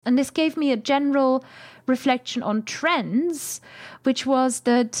And this gave me a general reflection on trends, which was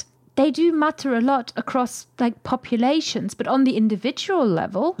that they do matter a lot across like populations, but on the individual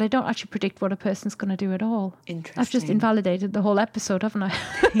level, they don't actually predict what a person's going to do at all. Interesting. I've just invalidated the whole episode, haven't I?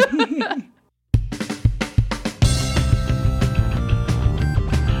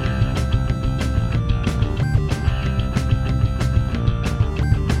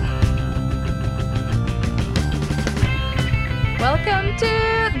 Welcome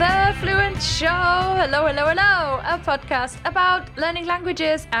to The Fluent Show. Hello, hello, hello. A podcast about learning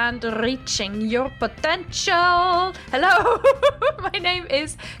languages and reaching your potential. Hello. My name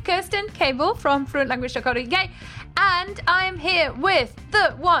is Kirsten Cable from fluentlanguage.co.uk, and I'm here with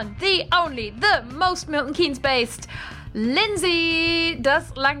the one, the only, the most Milton Keynes based Lindsay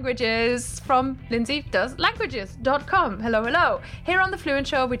Does Languages from lindsaydoeslanguages.com. Hello, hello. Here on The Fluent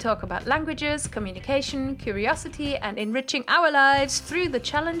Show, we talk about languages, communication, curiosity, and enriching our lives through the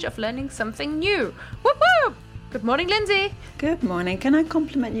challenge of learning something new. Woohoo! Good morning, Lindsay. Good morning. Can I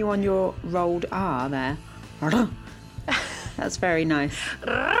compliment you on your rolled R there? That's very nice.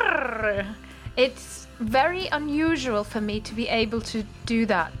 It's very unusual for me to be able to do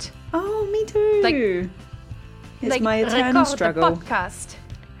that. Oh, me too. It's my eternal struggle. The podcast.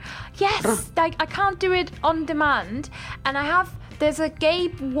 Yes, like I can't do it on demand, and there's a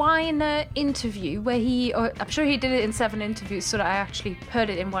Gabe Weiner interview where I'm sure he did it in 7 interviews, so that I actually heard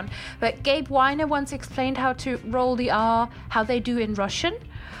it in one. But Gabe Weiner once explained how to roll the R, how they do in Russian,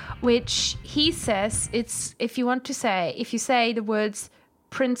 which he says if you say the words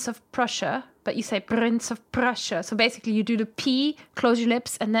Prince of Prussia, but you say Prince of Prussia. So basically you do the P, close your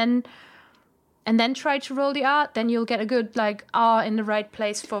lips, and then try to roll the R, then you'll get a good like R in the right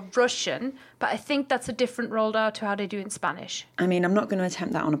place for Russian. But I think that's a different rolled R to how they do in Spanish. I mean, I'm not going to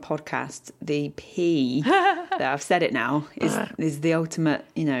attempt that on a podcast. The P, that I've said it now, is the ultimate,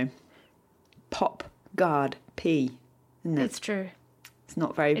 pop guard P, isn't it? It's true. It's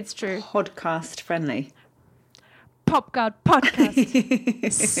not very podcast friendly. Pop guard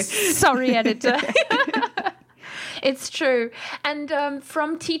podcast. Sorry, editor. It's true. And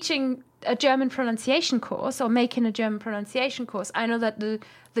from teaching a German pronunciation course or making a German pronunciation course, I know that the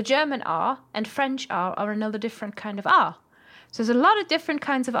German R and French R are another different kind of R. So there's a lot of different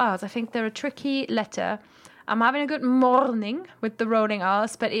kinds of R's. I think they're a tricky letter. I'm having a good morning with the rolling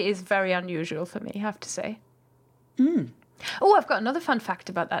R's, but it is very unusual for me, I have to say. Oh, I've got another fun fact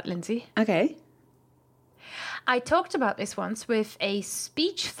about that, Lindsay. Okay. I talked about this once with a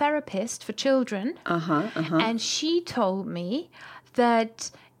speech therapist for children, and she told me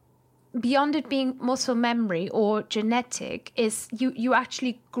that beyond it being muscle memory or genetic, is you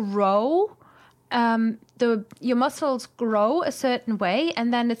actually grow, your muscles grow a certain way,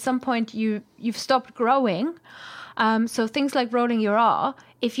 and then at some point you've stopped growing. So things like rolling your R,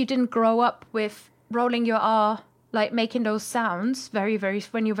 if you didn't grow up with rolling your R, like making those sounds when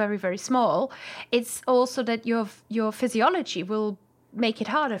you're very, very small, it's also that your physiology will make it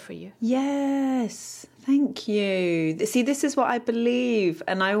harder for you. Yes, thank you. See, this is what I believe.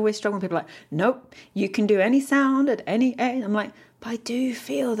 And I always struggle when people are like, nope, you can do any sound at any age. I'm like, but I do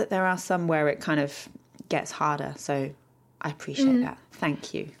feel that there are some where it kind of gets harder. So I appreciate that.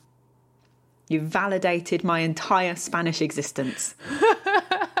 Thank you. You validated my entire Spanish existence.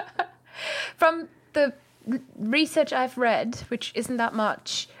 From the research I've read, which isn't that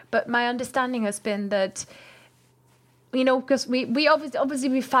much, but my understanding has been that, because we obviously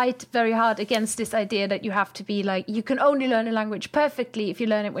we fight very hard against this idea that you have to be like, you can only learn a language perfectly if you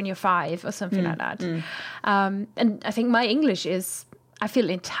learn it when you're 5 or something like that. And I think my English I feel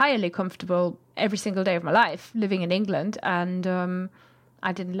entirely comfortable every single day of my life living in England, and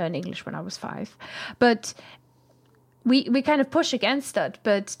I didn't learn English when I was 5. But we kind of push against that,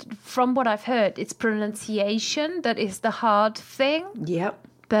 but from what I've heard, it's pronunciation that is the hard thing. Yep.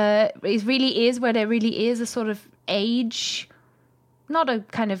 But it really is where there really is a sort of age, not a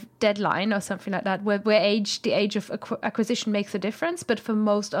kind of deadline or something like that, where the age of acquisition makes a difference, but for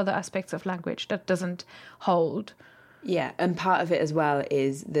most other aspects of language, that doesn't hold. Yeah, and part of it as well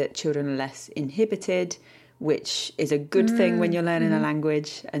is that children are less inhibited, which is a good thing when you're learning a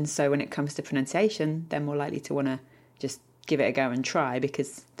language. And so when it comes to pronunciation, they're more likely to want to just give it a go and try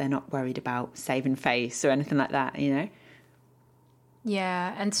because they're not worried about saving face or anything like that,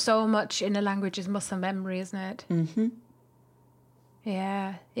 Yeah, and so much in a language is muscle memory, isn't it? Mm-hmm.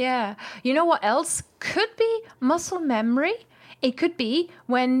 Yeah. You know what else could be muscle memory? It could be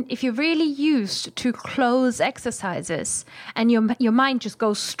if you're really used to close exercises and your mind just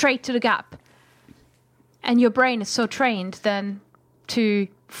goes straight to the gap, and your brain is so trained then to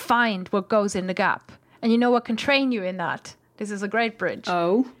find what goes in the gap. And you know what can train you in that? This is a great bridge.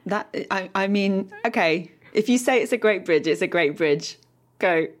 Oh, I mean, okay. If you say it's a great bridge, it's a great bridge.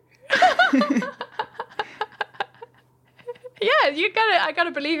 Go. Yeah, I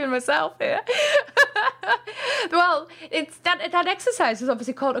gotta believe in myself here. Well, it's that exercise is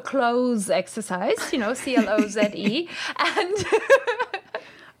obviously called a close exercise, CLOZE. And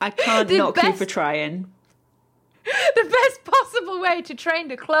I can't knock you for trying. The best possible way to train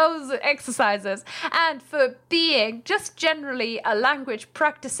the close exercises and for being just generally a language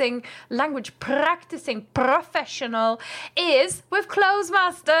practicing professional is with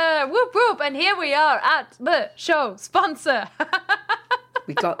Closemaster. Whoop whoop! And here we are at the show sponsor.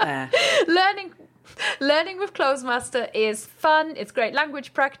 We got there. Learning with Closemaster is fun. It's great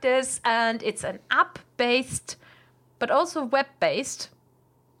language practice, and it's an app-based, but also web-based.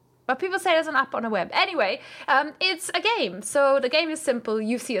 But people say there's an app on a web. Anyway, it's a game. So the game is simple.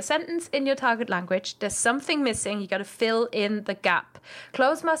 You see a sentence in your target language. There's something missing. You got to fill in the gap.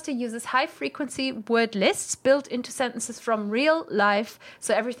 Closemaster uses high-frequency word lists built into sentences from real life.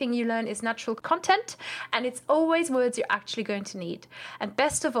 So everything you learn is natural content. And it's always words you're actually going to need. And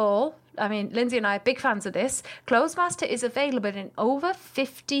best of all, I mean, Lindsay and I are big fans of this. Closemaster is available in over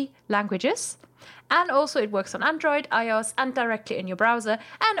 50 languages. And also it works on Android, iOS, and directly in your browser.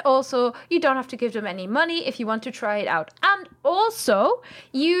 And also you don't have to give them any money if you want to try it out. And also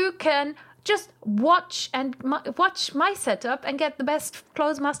you can just watch my setup and get the best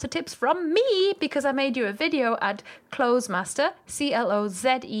Closemaster tips from me, because I made you a video at Closemaster,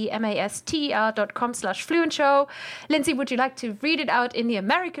 CLOZEMASTER.com/FluentShow. Lindsay, would you like to read it out in the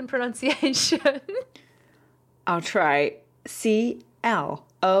American pronunciation? I'll try. CLOZ,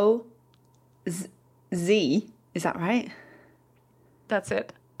 is that right? That's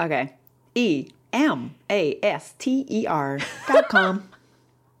it. Okay. EMASTER.com.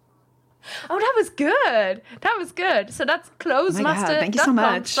 Oh, that was good. So that's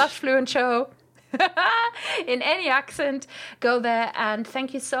closemaster.com/FluentShow. In any accent, go there, and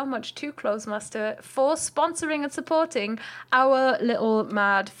thank you so much to Closemaster for sponsoring and supporting our little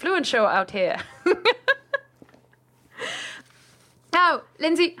mad Fluent Show out here. Now,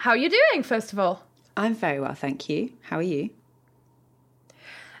 Lindsay, how are you doing, first of all? I'm very well, thank you. How are you?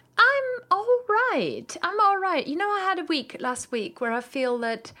 I'm all right. You know, I had a week last week where I feel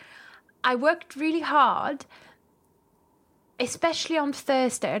that I worked really hard, especially on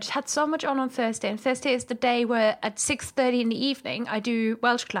Thursday. I just had so much on Thursday. And Thursday is the day where at 6:30 in the evening, I do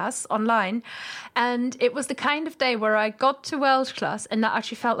Welsh class online. And it was the kind of day where I got to Welsh class and that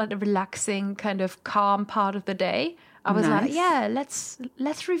actually felt like a relaxing, kind of calm part of the day. I was like, yeah, let's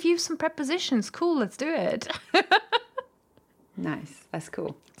review some prepositions. Cool, let's do it. Nice, that's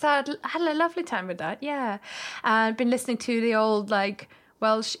cool. So I had a lovely time with that, yeah. I've been listening to the old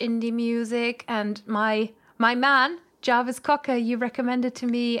Welsh indie music, and my man, Jarvis Cocker, you recommended to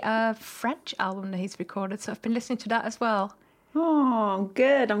me a French album that he's recorded, so I've been listening to that as well. Oh,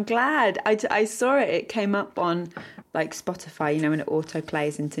 good. I'm glad. I saw it. It came up on Spotify, when it auto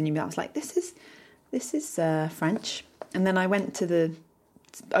plays into new music. I was like, this is French. And then I went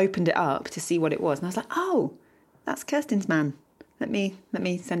opened it up to see what it was. And I was like, oh, that's Kirsten's man. Let me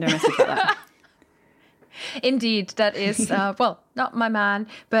send her a message about that. Indeed, that is, not my man,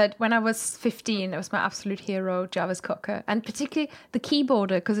 but when I was 15, it was my absolute hero, Jarvis Cocker. And particularly the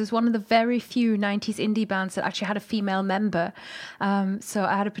keyboarder, because it's one of the very few 90s indie bands that actually had a female member. So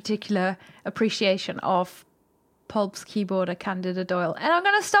I had a particular appreciation of Pulp's keyboarder, Candida Doyle. And I'm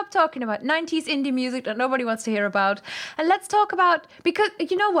going to stop talking about 90s indie music that nobody wants to hear about. And let's talk about, because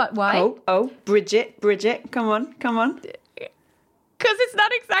you know what, why? Oh, Bridget, come on. Because it's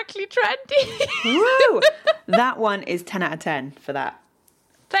not exactly trendy. Woo! That one is 10 out of 10 for that.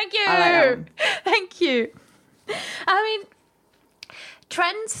 Thank you. I like that one. Thank you. I mean,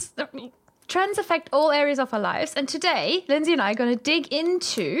 trends affect all areas of our lives. And today, Lindsay and I are going to dig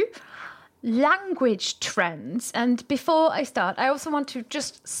into language trends. And before I start, I also want to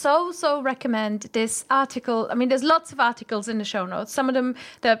just so recommend this article. I mean, there's lots of articles in the show notes. Some of them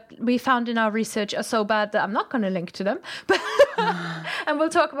that we found in our research are so bad that I'm not going to link to them. But and we'll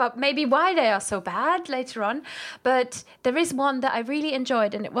talk about maybe why they are so bad later on. But there is one that I really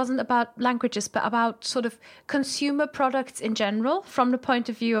enjoyed, and it wasn't about languages, but about sort of consumer products in general from the point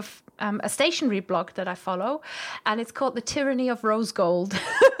of view of a stationery blog that I follow, and it's called The Tyranny of Rose Gold.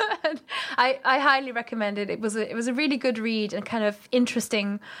 I highly recommend it. It was a really good read and kind of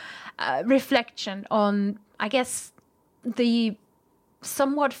interesting reflection on, I guess, the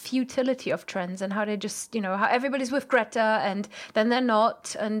somewhat futility of trends and how they just, how everybody's with Greta and then they're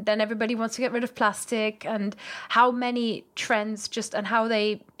not, and then everybody wants to get rid of plastic, and how many trends and how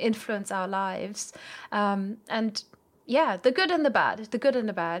they influence our lives. And Yeah, the good and the bad. The good and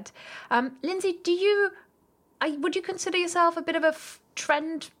the bad. Lindsay, would you consider yourself a bit of a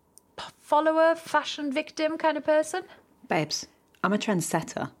trend follower, fashion victim kind of person? Babes, I'm a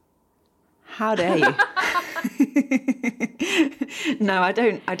trendsetter. How dare you? No, I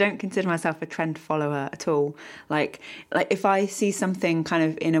don't consider myself a trend follower at all. Like if I see something kind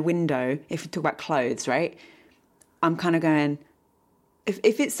of in a window, if we talk about clothes, right? I'm kind of going,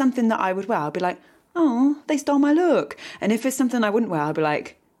 if it's something that I would wear, I'll be like, oh, they stole my look. And if it's something I wouldn't wear, I'll be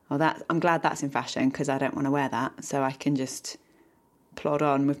like, oh, I'm glad that's in fashion because I don't want to wear that. So I can just plod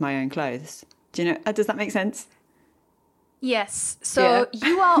on with my own clothes. Do you know, does that make sense? Yes. So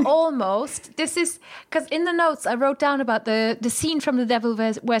you are almost, this is, because in the notes I wrote down about the scene from The Devil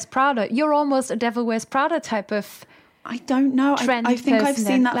Wears Prada. You're almost a Devil Wears Prada type of I don't know. I think I've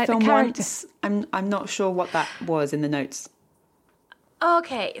seen that like film once. I'm not sure what that was in the notes.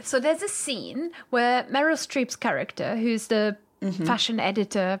 Okay, so there's a scene where Meryl Streep's character, who's the fashion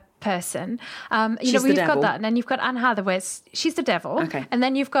editor person, we've got that, and then you've got Anne Hathaway's. She's the devil. Okay, and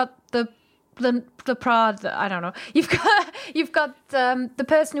then you've got the Prada. I don't know. You've got the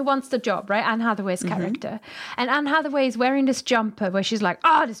person who wants the job, right? Anne Hathaway's character, and Anne Hathaway is wearing this jumper where she's like,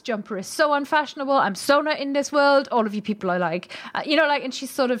 this jumper is so unfashionable. I'm so not in this world. All of you people are like, and she's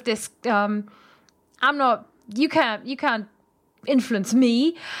sort of this. I'm not. You can't influence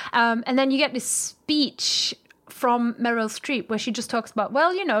me. And then you get this speech from Meryl Streep where she just talks about,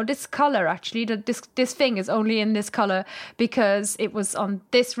 this color actually, this thing is only in this color because it was on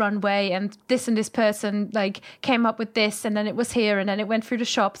this runway and this person like came up with this, and then it was here, and then it went through the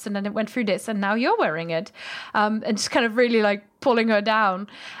shops, and then it went through this, and now you're wearing it, and just kind of really like pulling her down.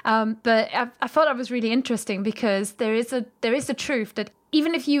 But I thought that was really interesting because there is a truth that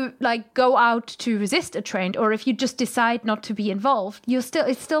even if you like go out to resist a trend, or if you just decide not to be involved,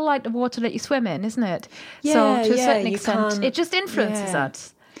 it's still like the water that you swim in, isn't it? Yeah, so to a certain extent, it just influences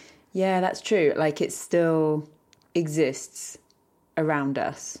us. Yeah, that's true. Like it still exists around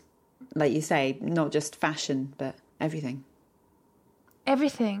us. Like you say, not just fashion, but everything.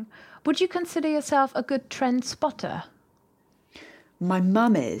 Everything. Would you consider yourself a good trend spotter? My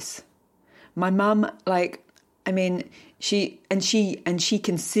mum is. My mum, like, I mean, she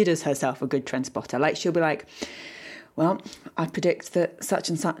considers herself a good trend spotter. Like she'll be like, well, I predict that such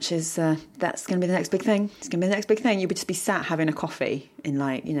and such is, that's going to be the next big thing. It's going to be the next big thing. You would just be sat having a coffee in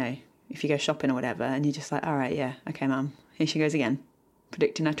like, if you go shopping or whatever, and you're just like, all right, yeah, okay, mum, here she goes again,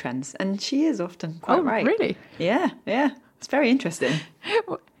 predicting her trends. And she is often quite right. Oh, really? Yeah. It's very interesting.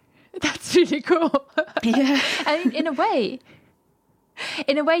 That's really cool. Yeah. And in a way,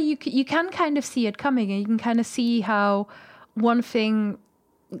 you can kind of see it coming, and you can kind of see how one thing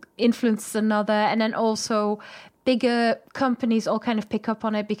influences another, and then also bigger companies all kind of pick up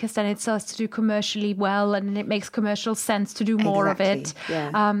on it because then it starts to do commercially well, and it makes commercial sense to do more of it.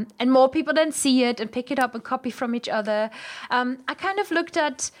 Yeah. And more people then see it and pick it up and copy from each other. I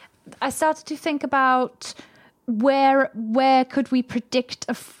started to think about where could we predict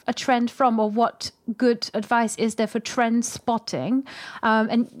a trend from, or what good advice is there for trend spotting?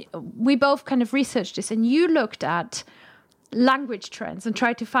 And we both kind of researched this, and you looked at language trends and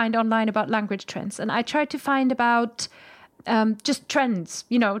tried to find online about language trends. And I tried to find about just trends,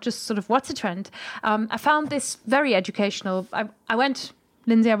 just sort of what's a trend. I found this very educational.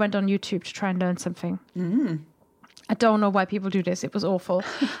 Lindsay, I went on YouTube to try and learn something. I don't know why people do this. It was awful.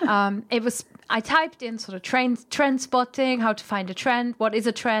 I typed in sort of trend spotting, how to find a trend, what is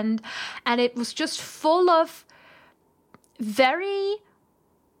a trend, and it was just full of very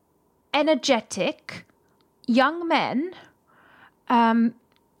energetic young men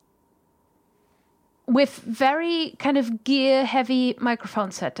with very kind of gear-heavy microphone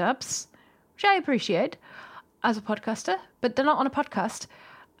setups, which I appreciate as a podcaster, but they're not on a podcast,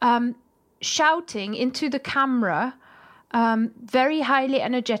 shouting into the camera very highly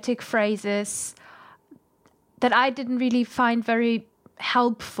energetic phrases that I didn't really find very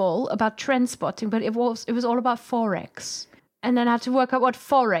helpful about trend spotting, but it was all about Forex. And then I had to work out what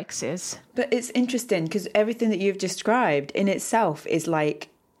Forex is. But it's interesting because everything that you've described in itself is like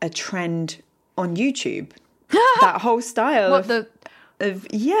a trend on YouTube. That whole style of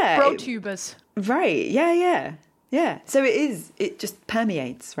Pro-tubers. Right, yeah. So it just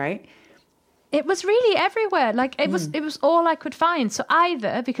permeates, right? It was really everywhere. Like it was all I could find. So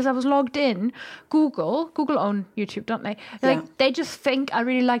either because I was logged in, Google own YouTube, don't they? Like they just think I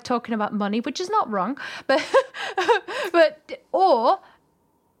really like talking about money, which is not wrong, but or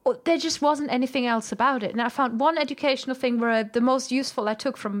there just wasn't anything else about it. And I found one educational thing where the most useful I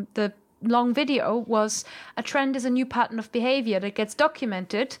took from the long video was a trend is a new pattern of behavior that gets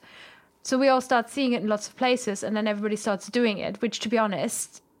documented So we all start seeing it in lots of places, and then everybody starts doing it, which, to be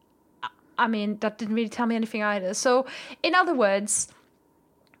honest, I mean, that didn't really tell me anything either. So, in other words,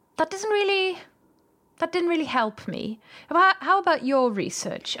 that didn't really help me. How about your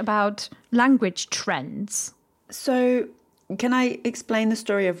research about language trends? So, can I explain the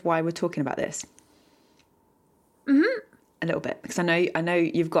story of why we're talking about this? Mm-hmm. A little bit, because I know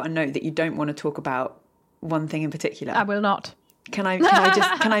you've got a note that you don't want to talk about one thing in particular. I will not. Can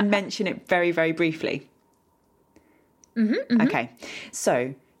I mention it very, very briefly? Mm-hmm, mm-hmm. Okay.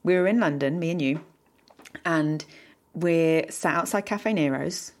 So we were in London, me and you, and we're sat outside Cafe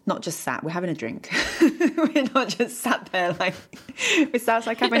Nero's. Not just sat, we're having a drink. We're not just sat there like, we're sat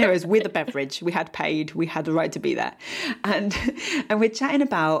outside Cafe Nero's with a beverage. We had paid, we had the right to be there. And we're chatting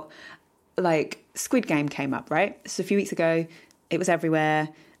about, like, Squid Game came up, right? So a few weeks ago, it was everywhere.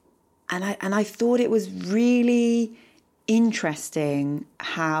 And I thought it was really interesting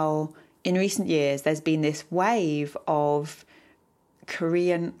how in recent years there's been this wave of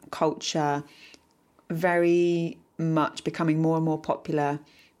Korean culture very much becoming more and more popular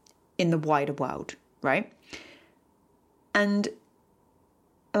in the wider world, right? And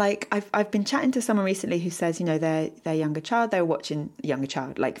like I've been chatting to someone recently who says, you know, their younger child, like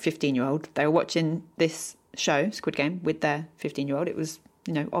 15-year-old, they were watching this show, Squid Game, with their 15-year-old. It was,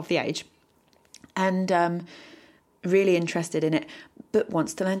 you know, of the age. And really interested in it, but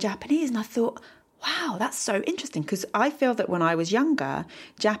wants to learn Japanese. And I thought, wow, that's so interesting, because I feel that when I was younger,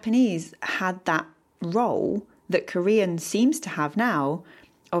 Japanese had that role that Korean seems to have now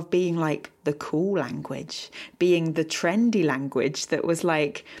of being like the cool language, being the trendy language that was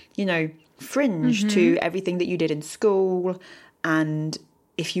like, you know, fringe to everything that you did in school. And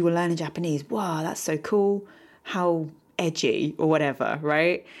if you were learning Japanese, wow, that's so cool, how edgy or whatever,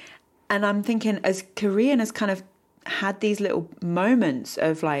 right? And I'm thinking, as Korean has kind of had these little moments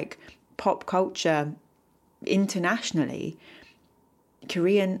of like pop culture internationally,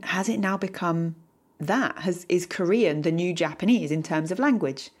 Korean, has it now become that? Is Korean the new Japanese in terms of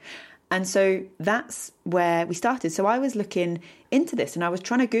language? And so that's where we started. So I was looking into this and I was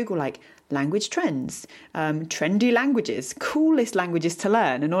trying to Google like language trends, trendy languages, coolest languages to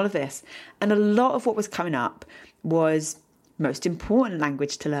learn and all of this. And a lot of what was coming up was most important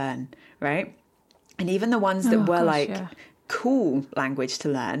language to learn, right? And even the ones that were cool language to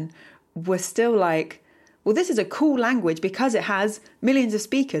learn were still like, well, this is a cool language because it has millions of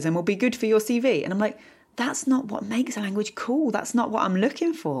speakers and will be good for your CV. And I'm like, that's not what makes a language cool. That's not what I'm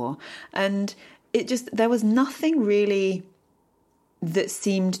looking for. And there was nothing really that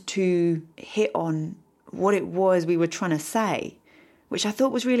seemed to hit on what it was we were trying to say, which I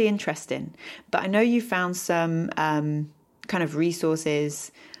thought was really interesting. But I know you found some kind of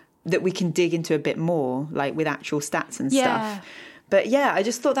resources that we can dig into a bit more, like with actual stats and stuff. But yeah, I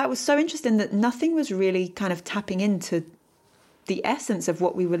just thought that was so interesting that nothing was really kind of tapping into the essence of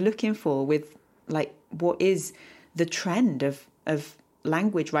what we were looking for with like, what is the trend of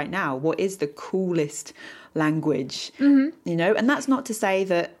language right now? What is the coolest language? You know, and that's not to say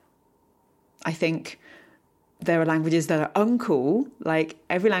that I think there are languages that are uncool. Like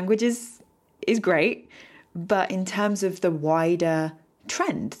every language is great, but in terms of the wider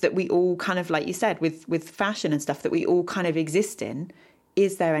trend that we all kind of, like you said, with fashion and stuff that we all kind of exist in,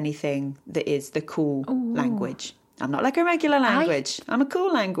 is there anything that is the cool language? I'm not like a regular language. I'm a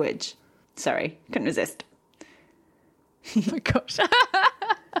cool language. Sorry, couldn't resist. Oh my gosh.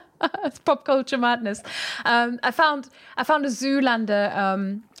 It's pop culture madness. I found a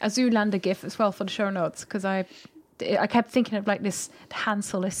Zoolander GIF as well for the show notes, because I kept thinking of like this,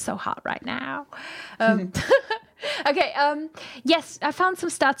 Hansel is so hot right now. Okay. Yes, I found some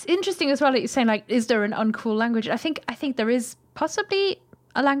stats. Interesting as well that you're saying, like, is there an uncool language? I think there is possibly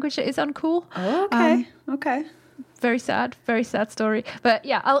a language that is uncool. Oh, okay. Okay. Very sad story. But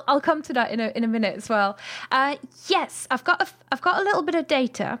yeah, I'll come to that in a minute as well. Yes, I've got a little bit of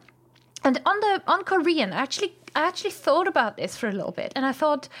data, and on Korean, I actually thought about this for a little bit, and I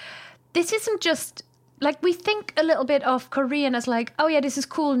thought this isn't just. Like, we think a little bit of Korean as like, oh yeah, this is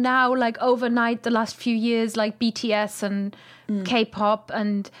cool now, like overnight the last few years, like BTS and K-pop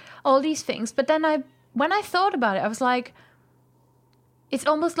and all these things. But then when I thought about it, I was like, it's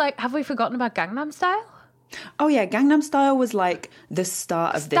almost like, have we forgotten about Gangnam Style? Oh yeah, Gangnam Style was like the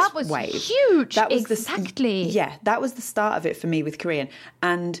start of this wave. That was huge. That was exactly. That was the start of it for me with Korean.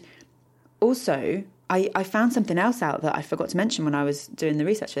 And also, I found something else out that I forgot to mention when I was doing the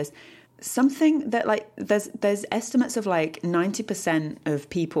research for this. Something that like there's estimates of like 90% of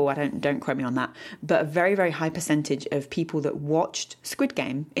people, don't quote me on that, but a very, very high percentage of people that watched Squid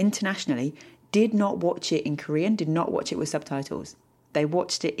Game internationally did not watch it in Korean, did not watch it with subtitles. they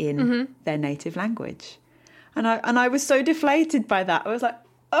watched it in their native language. And I was so deflated by that. I was like,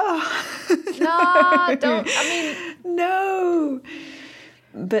 oh. No, don't. I mean... No.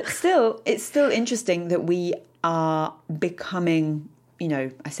 But still, it's still interesting that we are becoming, you know,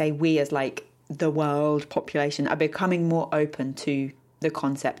 I say we as like the world population are becoming more open to the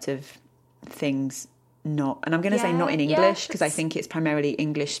concept of things not, and I'm going to say not in English, because I think it's primarily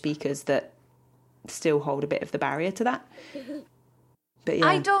English speakers that still hold a bit of the barrier to that. But yeah.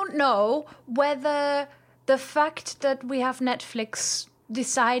 I don't know whether the fact that we have Netflix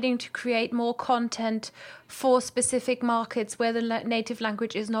deciding to create more content for specific markets where the native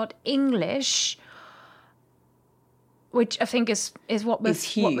language is not English, which I think is what we're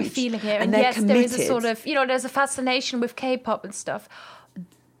feeling here. And yes, committed. There is a sort of, you know, there's a fascination with K-pop and stuff.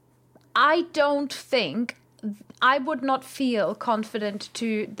 I don't think, I would not feel confident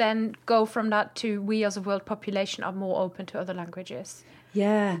to then go from that to we as a world population are more open to other languages.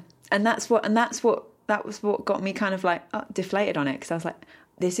 Yeah. And that was what got me kind of like deflated on it, because I was like,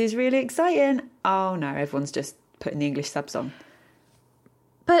 this is really exciting. Oh no, everyone's just putting the English subs on.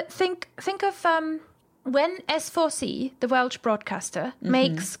 But think of when S4C, the Welsh broadcaster,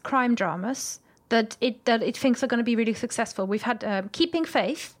 makes crime dramas that it thinks are going to be really successful. We've had Keeping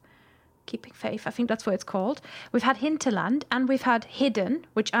Faith, I think that's what it's called. We've had Hinterland, and we've had Hidden,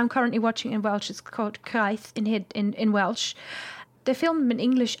 which I'm currently watching in Welsh. It's called Craith in Welsh. They film them in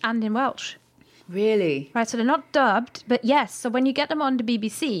English and in Welsh. Really? Right, so they're not dubbed, but yes, so when you get them on the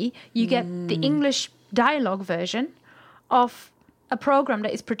BBC, you get the English dialogue version of a program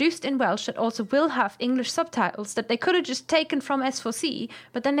that is produced in Welsh that also will have English subtitles that they could have just taken from S4C,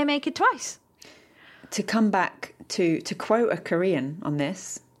 but then they make it twice. To come back to quote a Korean on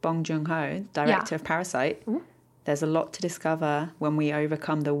this, Bong Joon-ho, director of Parasite, there's a lot to discover when we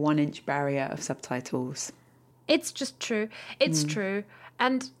overcome the 1-inch barrier of subtitles. It's just true. It's true.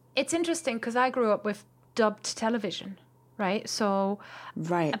 And it's interesting because I grew up with dubbed television, right? So,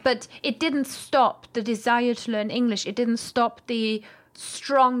 but it didn't stop the desire to learn English. It didn't stop the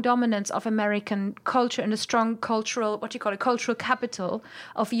strong dominance of American culture and the strong cultural, cultural capital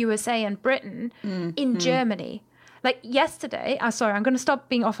of USA and Britain in Germany. Like yesterday, sorry, I'm going to stop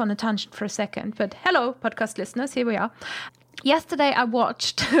being off on a tangent for a second, but hello, podcast listeners, here we are. Yesterday I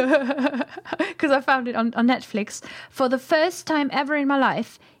watched, because I found it on Netflix, for the first time ever in my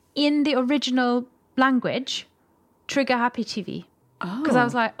life, in the original language, Trigger Happy TV. Because I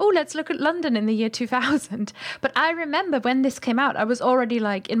was like, let's look at London in the year 2000. But I remember when this came out, I was already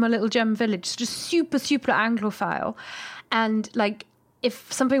like in my little German village, just super, super Anglophile. And like,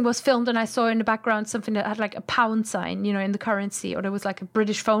 if something was filmed and I saw in the background something that had like a pound sign, you know, in the currency, or there was like a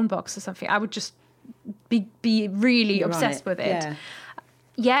British phone box or something, I would just be really obsessed with it.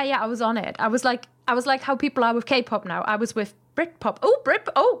 Yeah, I was on it. I was like how people are with K-pop now. I was with Britpop.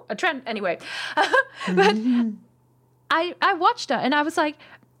 A trend. Anyway. But I watched her and I was like,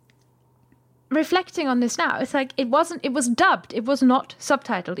 reflecting on this now, it's like it was dubbed. It was not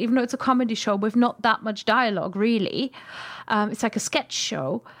subtitled, even though it's a comedy show with not that much dialogue, really. It's like a sketch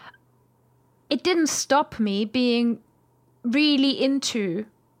show. It didn't stop me being really into,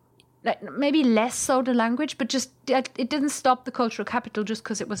 like, maybe less so the language, but just it didn't stop the cultural capital just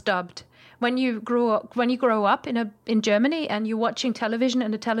because it was dubbed. When you grow up in Germany and you're watching television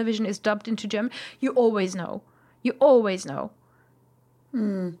and the television is dubbed into German, you always know.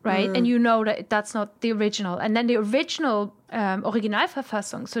 Right? And you know that that's not the original. And then the original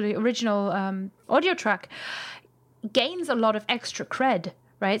Originalverfassung, so the original audio track, gains a lot of extra cred,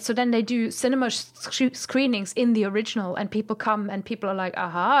 right? So then they do cinema screenings in the original, and people come and people are like,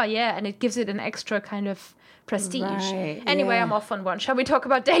 aha, yeah, and it gives it an extra kind of prestige. Right, anyway, I'm off on one. Shall we talk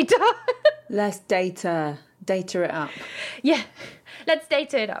about data? Let's data it up. Yeah, let's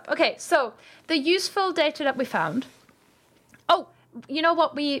data it up. Okay, so the useful data that we found. Oh, you know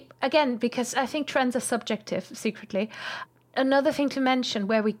what because I think trends are subjective secretly. Another thing to mention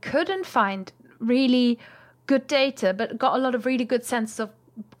where we couldn't find really good data, but got a lot of really good sense of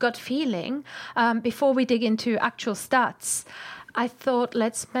gut feeling, before we dig into actual stats, I thought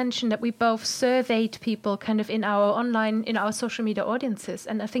let's mention that we both surveyed people kind of in our social media audiences.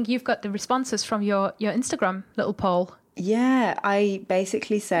 And I think you've got the responses from your Instagram little poll. Yeah, I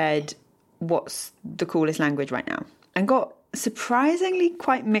basically said, what's the coolest language right now? And got surprisingly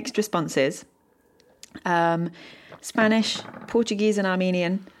quite mixed responses. Spanish, Portuguese and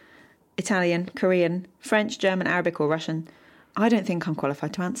Armenian, Italian, Korean, French, German, Arabic or Russian. I don't think I'm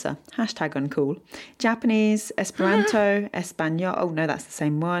qualified to answer. Hashtag uncool. Japanese, Esperanto, Espanol. Oh, no, that's the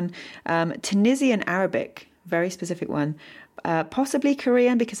same one. Tunisian Arabic, very specific one. Possibly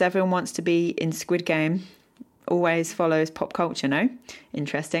Korean because everyone wants to be in Squid Game always follows pop culture, no?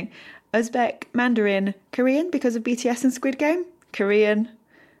 Interesting. Uzbek, Mandarin, Korean because of BTS and Squid Game, Korean,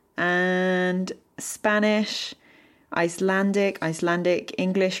 and Spanish, Icelandic,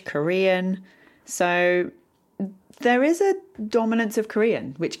 English, Korean. So there is a dominance of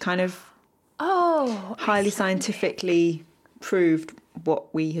Korean, which kind of highly scientifically proved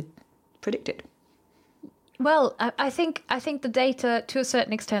what we had predicted. Well, I think the data to a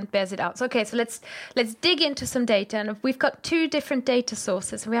certain extent bears it out. So, okay, so let's dig into some data, and we've got two different data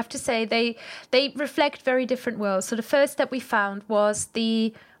sources, and we have to say they reflect very different worlds. So the first that we found was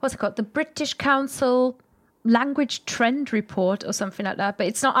the British Council language trend report or something like that, but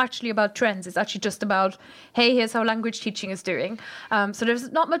it's not actually about trends. It's actually just about, hey, here's how language teaching is doing. So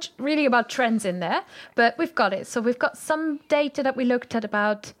there's not much really about trends in there, but we've got it. So we've got some data that we looked at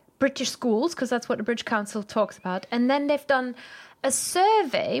about British schools, because that's what the British Council talks about. And then they've done a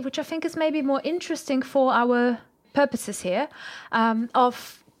survey, which I think is maybe more interesting for our purposes here,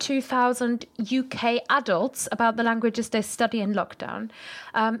 of 2,000 UK adults about the languages they study in lockdown.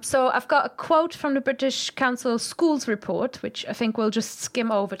 So I've got a quote from the British Council Schools report, which I think we'll just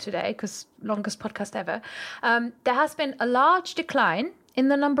skim over today because longest podcast ever. There has been a large decline in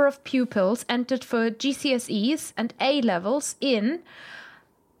the number of pupils entered for GCSEs and A-levels in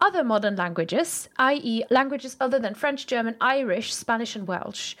other modern languages, i.e. languages other than French, German, Irish, Spanish and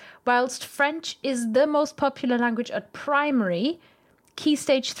Welsh, whilst French is the most popular language at primary, Key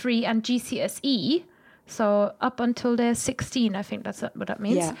Stage 3 and GCSE, so up until they're 16, I think that's what that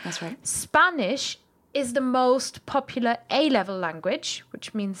means. Yeah, that's right. Spanish is the most popular A-level language,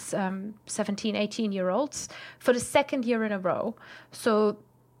 which means 17, 18-year-olds, for the second year in a row. So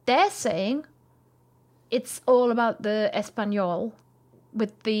they're saying it's all about the Espanol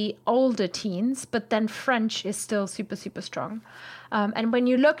with the older teens, but then French is still super, super strong. And when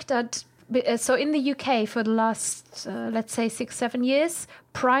you looked at, so in the UK for the last, let's say 6-7 years,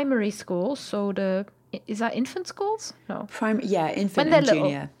 primary schools, so is that infant schools? No. Infant and junior.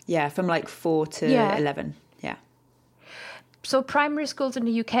 Little. Yeah, from like 4 to 11. Yeah. So primary schools in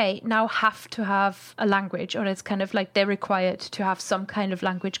the UK now have to have a language, or it's kind of like they're required to have some kind of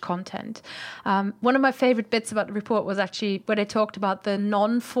language content. One of my favorite bits about the report was actually where they talked about the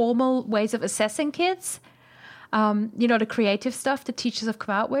non-formal ways of assessing kids. The creative stuff the teachers have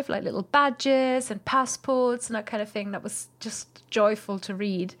come out with, like little badges and passports and that kind of thing. That was just joyful to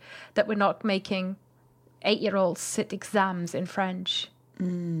read, that we're not making 8-year-olds sit exams in French.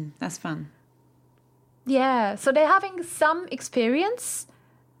 That's fun. Yeah, so they're having some experience,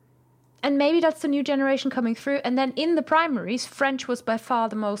 and maybe that's the new generation coming through. And then in the primaries, French was by far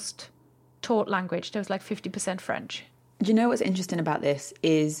the most taught language. There was like 50% French. Do you know what's interesting about this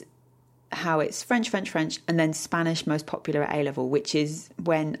is how it's French, and then Spanish most popular at A-level, which is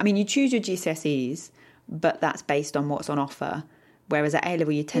when, you choose your GCSEs, but that's based on what's on offer. Whereas at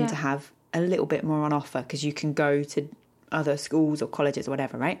A-level, you tend to have a little bit more on offer because you can go to other schools or colleges or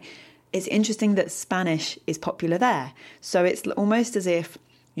whatever, right? It's interesting that Spanish is popular there. So it's almost as if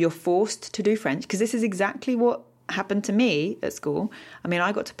you're forced to do French, because this is exactly what happened to me at school.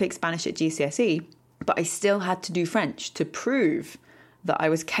 I got to pick Spanish at GCSE, but I still had to do French to prove that I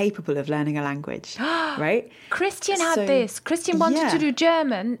was capable of learning a language, right? Christian had this. Christian wanted to do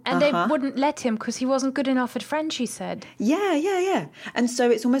German, and they wouldn't let him because he wasn't good enough at French, he said. Yeah. And so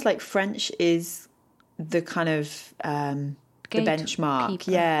it's almost like French is the kind of... the benchmark.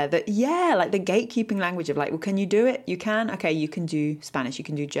 Like the gatekeeping language of like, well, can you do it? You can? Okay, you can do Spanish, you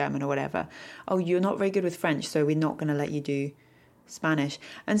can do German or whatever. Oh, you're not very good with French, so we're not going to let you do Spanish.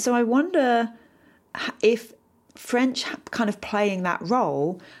 And so I wonder if French kind of playing that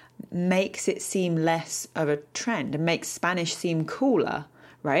role makes it seem less of a trend and makes Spanish seem cooler,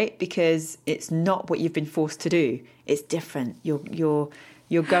 right? Because it's not what you've been forced to do. It's different. You're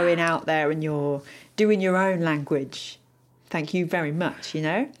going out there and you're doing your own language. Thank you very much,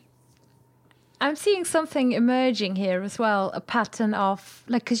 I'm seeing something emerging here as well, a pattern of,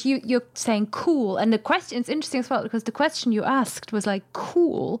 like, because you're saying cool, and the question, it's interesting as well, because the question you asked was like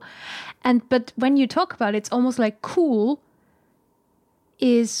cool, but when you talk about it, it's almost like cool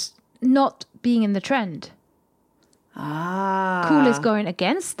is not being in the trend. Cool is going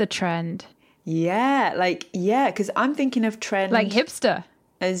against the trend. Yeah, because I'm thinking of trend... Like hipster.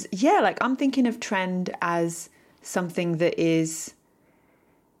 I'm thinking of trend as... something that is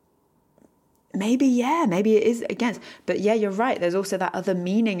maybe it is against, but you're right, there's also that other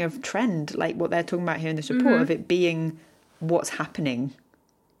meaning of trend, like what they're talking about here in this report, of it being what's happening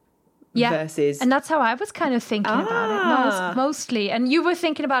versus, and that's how I was kind of thinking about it mostly, and you were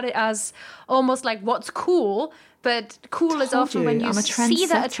thinking about it as almost like what's cool, but cool is often when you see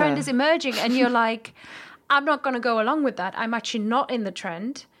that a trend is emerging and you're like, I'm not going to go along with that. I'm actually not in the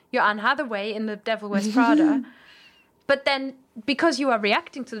trend. You're Anne Hathaway in The Devil Wears Prada. But then, because you are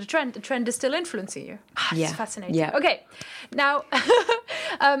reacting to the trend is still influencing you. It's fascinating. Yeah. Okay, now,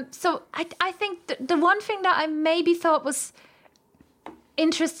 so I think the one thing that I maybe thought was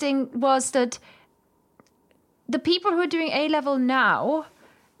interesting was that the people who are doing A-level now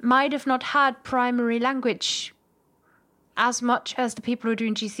might have not had primary language as much as the people who are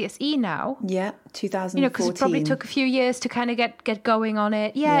doing GCSE now. Yeah, 2014. Because it probably took a few years to kind of get going on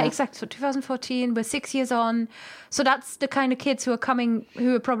it. Yeah, exactly. So 2014, we're 6 years on. So that's the kind of kids who are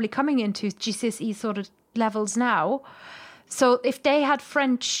probably coming into GCSE sort of levels now. So if they had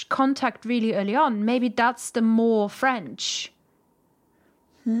French contact really early on, maybe that's the more French.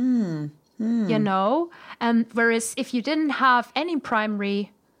 Whereas if you didn't have any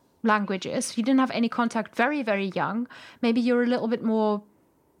primary languages, you didn't have any contact very, very young, maybe you're a little bit more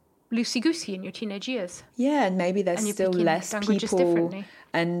loosey-goosey in your teenage years. Yeah, and maybe there's still less people.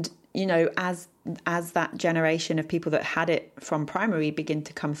 And, as that generation of people that had it from primary begin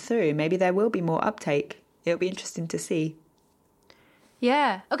to come through, maybe there will be more uptake. It'll be interesting to see.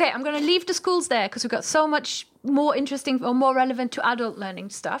 Yeah. Okay, I'm going to leave the schools there because we've got so much more interesting or more relevant to adult learning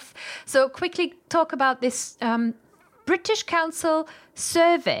stuff. So quickly talk about this British Council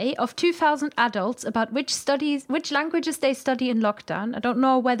survey of 2,000 adults about which languages they study in lockdown. I don't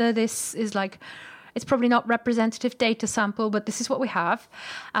know whether this is it's probably not representative data sample, but this is what we have.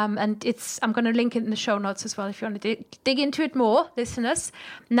 And I'm going to link it in the show notes as well if you want to dig into it more, listeners.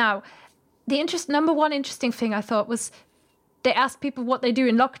 Now, the number one interesting thing I thought was they asked people what they do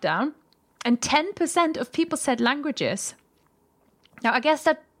in lockdown, and 10% of people said languages. Now, I guess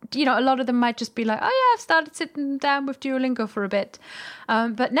that, a lot of them might just be like, oh yeah, I've started sitting down with Duolingo for a bit.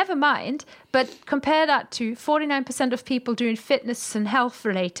 But never mind. But compare that to 49% of people doing fitness and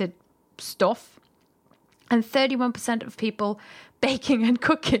health-related stuff, and 31% of people baking and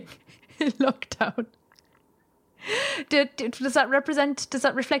cooking in lockdown. Does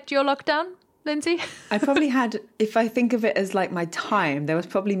that reflect your lockdown, Lindsay? I probably had, if I think of it as my time, there was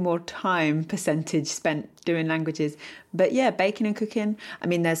probably more time percentage spent doing languages. But yeah, baking and cooking. I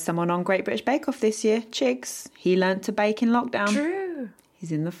mean, there's someone on Great British Bake Off this year, Chigs. He learnt to bake in lockdown. True.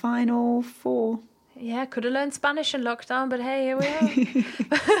 He's in the final 4. Yeah, could have learned Spanish in lockdown, but hey, here we are.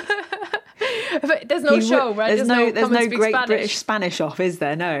 But there's no show, right? There's no Great Spanish. British Spanish Off, is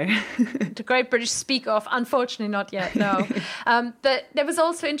there? No. The Great British Speak Off, unfortunately not yet, no. But there was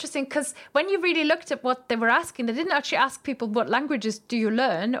also interesting because when you really looked at what they were asking, they didn't actually ask people what languages do you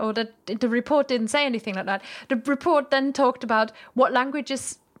learn, or that the report didn't say anything like that. The report then talked about what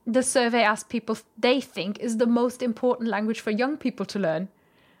languages the survey asked people they think is the most important language for young people to learn.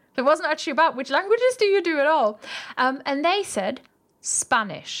 It wasn't actually about which languages do you do at all. And they said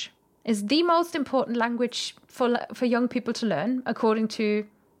Spanish is the most important language for young people to learn, according to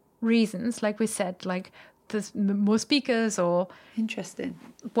reasons, like we said, like there's more speakers or interesting,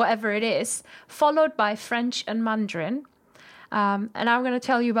 whatever it is, followed by French and Mandarin. And I'm going to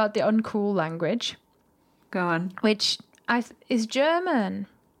tell you about the uncool language. Go on. Which is German.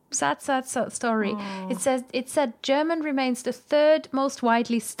 Sad story. Oh. It said German remains the third most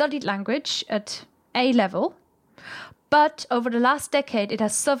widely studied language at A-level. But over the last decade, it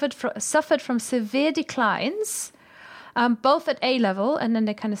has suffered from severe declines, both at A-level and then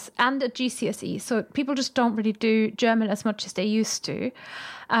and at GCSE. So people just don't really do German as much as they used to.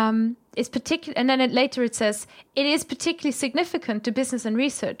 It's particular, and then later it says it is particularly significant to business and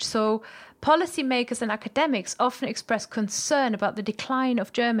research. So policymakers and academics often express concern about the decline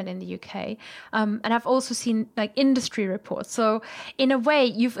of German in the UK. And I've also seen industry reports. So in a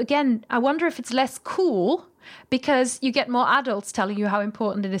way, I wonder if it's less cool because you get more adults telling you how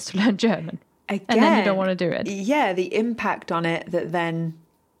important it is to learn German. Again, and then you don't want to do it. Yeah, the impact on it that then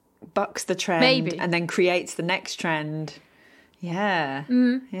bucks the trend. Maybe. And then creates the next trend. Yeah.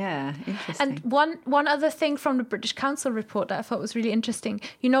 Yeah, interesting. And one other thing from the British Council report that I thought was really interesting,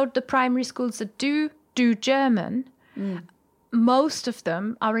 the primary schools that do German, most of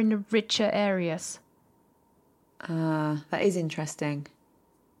them are in the richer areas. That is interesting.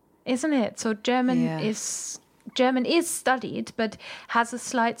 Isn't it? So German is studied, but has a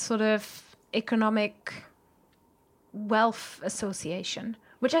slight sort of economic wealth association,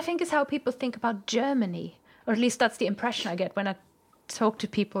 which I think is how people think about Germany. Or at least that's the impression I get when I talk to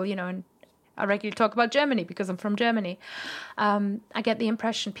people, and I regularly talk about Germany because I'm from Germany. I get the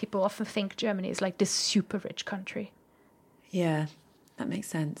impression people often think Germany is like this super rich country. Yeah, that makes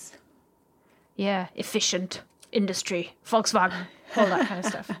sense. Yeah, efficient industry, Volkswagen, all that kind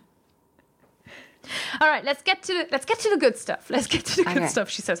of stuff. All right, let's get to the good stuff. Let's get to the good stuff.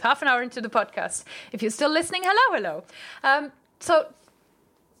 She says, half an hour into the podcast. If you're still listening, hello. So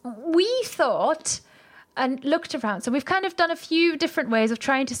we thought and looked around. So we've kind of done a few different ways of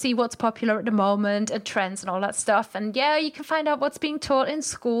trying to see what's popular at the moment and trends and all that stuff. And yeah, you can find out what's being taught in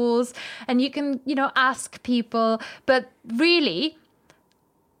schools and you can, ask people. But really,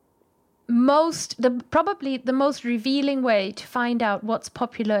 probably the most revealing way to find out what's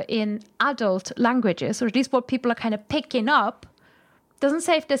popular in adult languages, or at least what people are kind of picking up, doesn't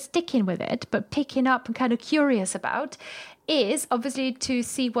say if they're sticking with it, but picking up and kind of curious about, is obviously to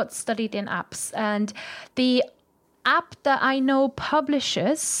see what's studied in apps. And the app that I know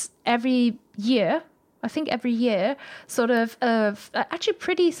publishes every year, sort of actually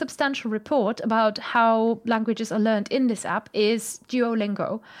pretty substantial report about how languages are learned in this app is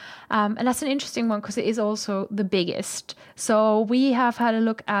Duolingo. And that's an interesting one because it is also the biggest. So we have had a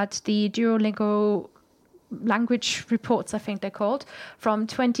look at the Duolingo language reports, I think they're called, from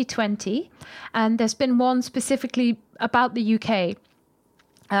 2020. And there's been one specifically about the UK.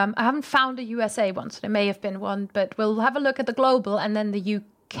 I haven't found a USA one, so there may have been one, but we'll have a look at the global and then the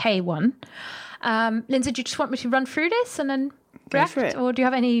UK one. Lindsay, do you just want me to run through this and then react? Or do you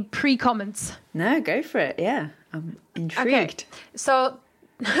have any pre-comments? No, go for it. Yeah, I'm intrigued. Okay. So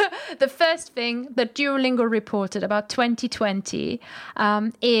the first thing that Duolingo reported about 2020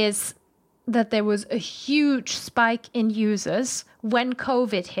 is that there was a huge spike in users when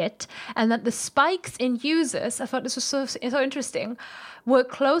COVID hit, and that the spikes in users, I thought this was so interesting, were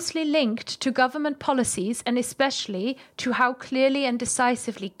closely linked to government policies and especially to how clearly and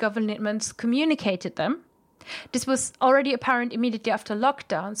decisively governments communicated them. This was already apparent immediately after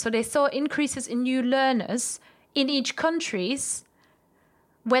lockdown, so they saw increases in new learners in each countries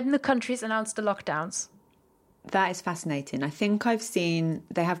when the countries announced the lockdowns. That is fascinating. I think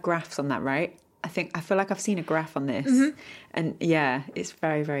they have graphs on that, right? I feel like I've seen a graph on this. Mm-hmm. And yeah, it's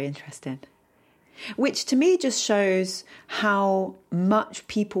very, very interesting. Which to me just shows how much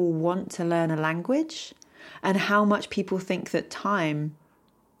people want to learn a language and how much people think that time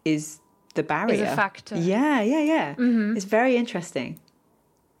is the barrier. Is a factor. Yeah. Mm-hmm. It's very interesting.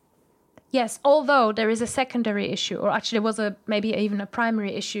 Yes, although there is a secondary issue, or actually there was maybe even a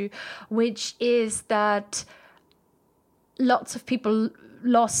primary issue, which is that lots of people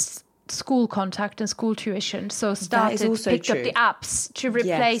lost school contact and school tuition, so picked up the apps to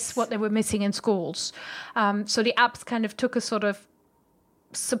replace what they were missing in schools. So the apps kind of took a sort of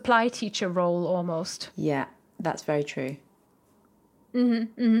supply teacher role almost. Yeah, that's very true.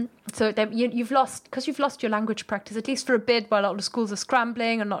 Mm-hmm, mm-hmm. So you've lost your language practice, at least for a bit, while a lot of schools are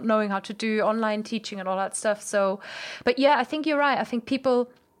scrambling and not knowing how to do online teaching and all that stuff. So, but yeah, I think you're right. I think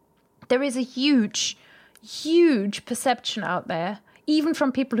there is a huge perception out there, even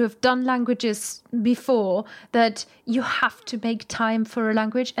from people who have done languages before, that you have to make time for a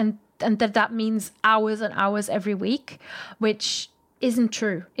language and that means hours and hours every week, which isn't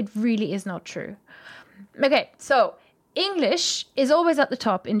true. It really is not true. Okay, so English is always at the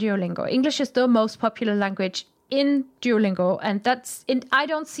top in Duolingo. English is the most popular language in Duolingo, and I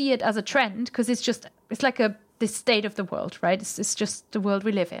don't see it as a trend because it's like the state of the world, right? It's just the world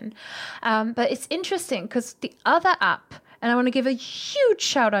we live in. But it's interesting because the other app, and I want to give a huge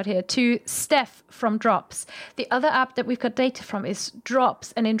shout out here to Steph from Drops. The other app that we've got data from is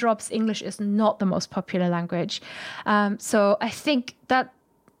Drops, and in Drops, English is not the most popular language. So I think that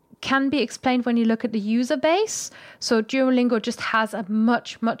can be explained when you look at the user base. So Duolingo just has a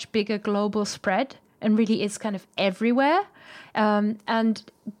much, much bigger global spread and really is kind of everywhere. And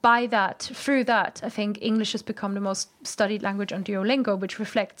through that, I think English has become the most studied language on Duolingo, which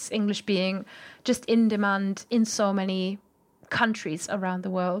reflects English being just in demand in so many countries around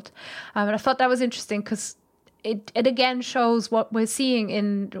the world. And I thought that was interesting because it again shows what we're seeing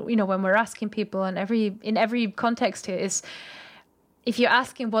in, when we're asking people and in every context here is, if you're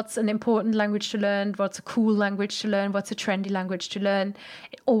asking what's an important language to learn, what's a cool language to learn, what's a trendy language to learn,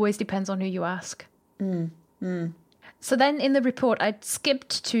 it always depends on who you ask. So then in the report, I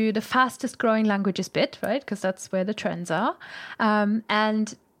skipped to the fastest growing languages bit, right? Because that's where the trends are.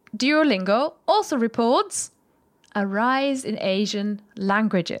 And Duolingo also reports a rise in Asian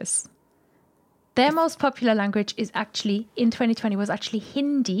languages. Their most popular language is actually, in 2020, was actually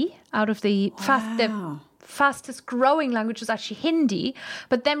Hindi. Out of the fastest growing language was actually Hindi.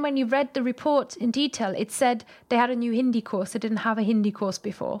 But then when you read the report in detail, it said they had a new Hindi course. They didn't have a Hindi course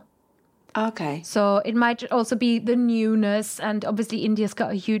before. Okay. So it might also be the newness, and obviously India's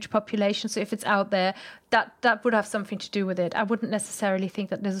got a huge population, so if it's out there, that would have something to do with it. I wouldn't necessarily think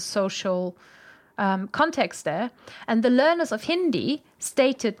that there's a social context there. And the learners of Hindi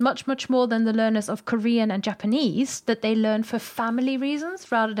stated much, much more than the learners of Korean and Japanese that they learn for family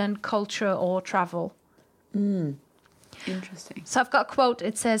reasons rather than culture or travel. Interesting. So I've got a quote.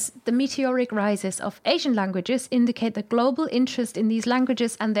 It says, the meteoric rises of Asian languages indicate that global interest in these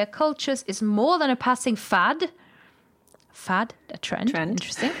languages and their cultures is more than a passing fad. Fad, a trend.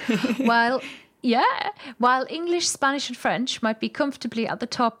 Interesting. While English, Spanish and French might be comfortably at the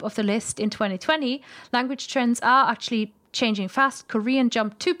top of the list in 2020, language trends are actually changing fast. Korean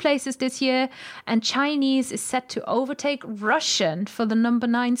jumped 2 places this year, and Chinese is set to overtake Russian for the number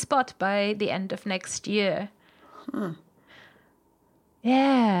 9 spot by the end of next year.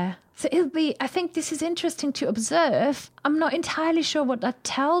 Yeah. So I think this is interesting to observe. I'm not entirely sure what that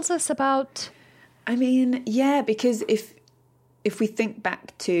tells us about. I mean, yeah, because if we think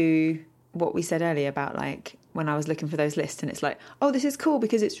back to what we said earlier about like when I was looking for those lists and it's like, oh, this is cool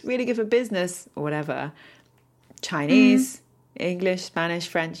because it's really good for business or whatever. Chinese, English, Spanish,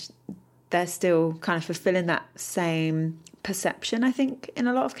 French, they're still kind of fulfilling that same perception, I think, in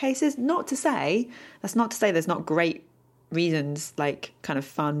a lot of cases. That's not to say there's not great reasons, like kind of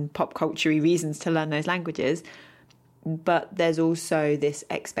fun, pop culture-y reasons to learn those languages. But there's also this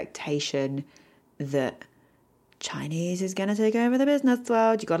expectation that Chinese is going to take over the business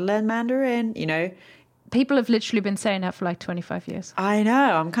world. You got to learn Mandarin, you know. People have literally been saying that for like 25 years. I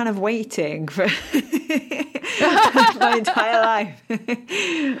know. I'm kind of waiting for my entire life.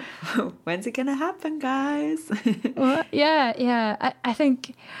 When's it going to happen, guys? Well, yeah. I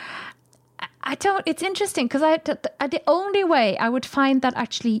think... I don't... It's interesting because the only way I would find that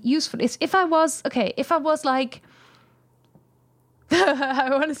actually useful is if I was like... I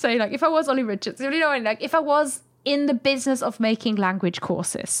want to say, like, if I was Ollie Richards, you know, like, if I was in the business of making language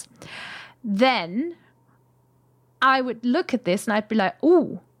courses, then I would look at this and I'd be like,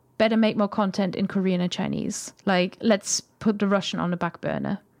 ooh, better make more content in Korean and Chinese. Like, let's put the Russian on the back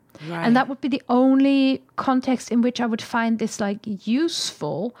burner. Right. And that would be the only context in which I would find this, like,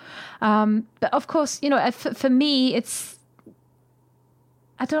 useful. But, of course, you know, for me, it's...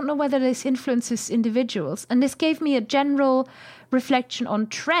 I don't know whether this influences individuals. And this gave me a general reflection on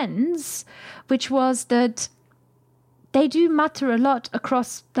trends, which was that they do matter a lot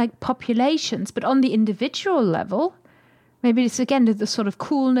across like populations, but on the individual level, maybe it's again the sort of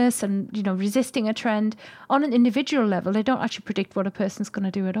coolness and, you know, resisting a trend. On an individual level, they don't actually predict what a person's going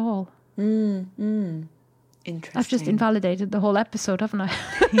to do at all. Interesting. I've just invalidated the whole episode, haven't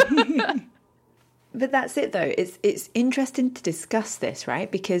I? But that's it, though. It's interesting to discuss this,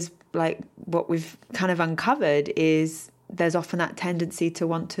 right? Because, like, what we've kind of uncovered is there's often that tendency to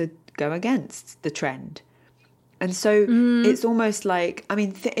want to go against the trend. And so it's almost like, I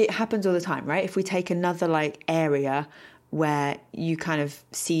mean, it happens all the time, right? If we take another, like, area where you kind of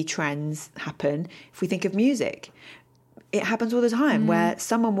see trends happen, if we think of music, it happens all the time where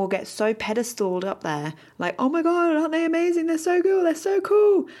someone will get so pedestaled up there, like, oh my God, aren't they amazing? They're so cool. They're so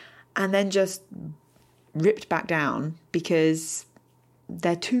cool. And then just ripped back down because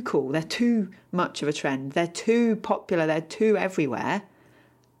they're too cool. They're too much of a trend. They're too popular. They're too everywhere.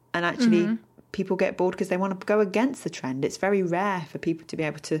 And actually people get bored because they want to go against the trend. It's very rare for people to be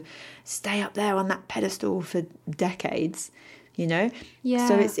able to stay up there on that pedestal for decades, you know? Yeah.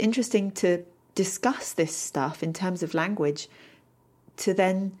 So it's interesting to discuss this stuff in terms of language, to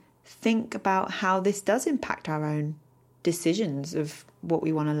then think about how this does impact our own decisions of what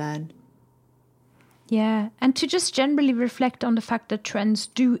we want to learn. Yeah, and to just generally reflect on the fact that trends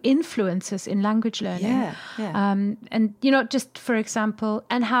do influence us in language learning. Yeah. And, you know, just for example,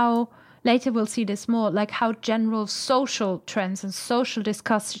 and how, later we'll see this more, like how general social trends and social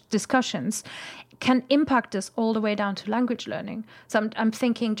discussions can impact us all the way down to language learning. So I'm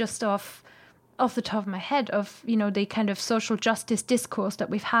thinking just off the top of my head of, you know, the kind of social justice discourse that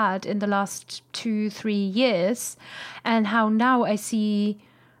we've had in the last 2-3 years, and how now I see...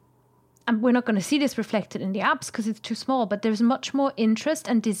 And we're not going to see this reflected in the apps because it's too small, but there's much more interest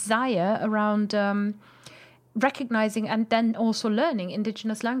and desire around recognizing and then also learning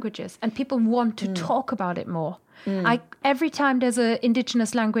Indigenous languages. And people want to talk about it more. Every time there's an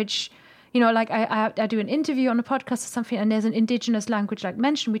Indigenous language, you know, like I do an interview on a podcast or something, and there's an Indigenous language like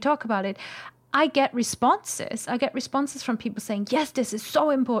mentioned, we talk about it. I get responses. From people saying, yes, this is so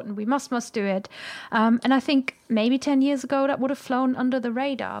important. We must do it. And I think maybe 10 years ago that would have flown under the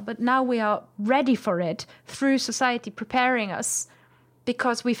radar. But now we are ready for it through society preparing us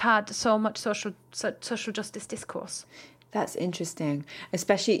because we've had so much social justice discourse. That's interesting.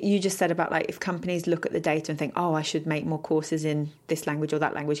 Especially you just said about like if companies look at the data and think, oh, I should make more courses in this language or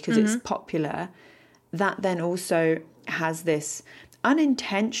that language because it's popular. That then also has this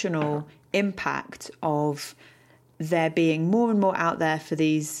unintentional impact of there being more and more out there for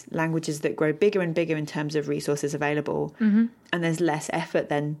these languages that grow bigger and bigger in terms of resources available. And there's less effort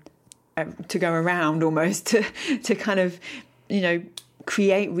then to go around almost to kind of,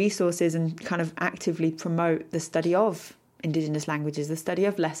 create resources and kind of actively promote the study of Indigenous languages, the study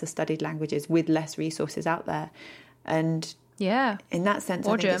of lesser studied languages with less resources out there. And in that sense,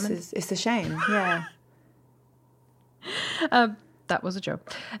 or I think German. it's a shame. Yeah. That was a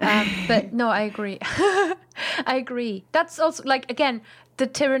joke. But no, I agree. I agree. That's also, like, again, the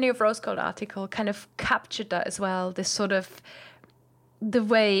Tyranny of Rose Gold article kind of captured that as well. This sort of the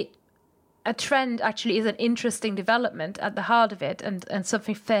way a trend actually is an interesting development at the heart of it, and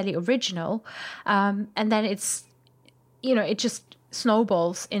something fairly original. And then it's, it just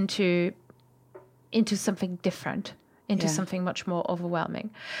snowballs into something different, into something much more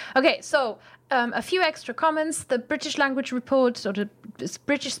overwhelming. Okay, so a few extra comments. The British language report, or the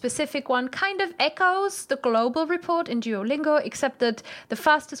British specific one, kind of echoes the global report in Duolingo, except that the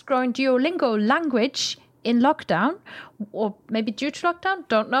fastest growing Duolingo language in lockdown, or maybe due to lockdown,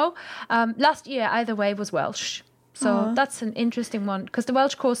 don't know, last year either way was Welsh. So that's an interesting one, because the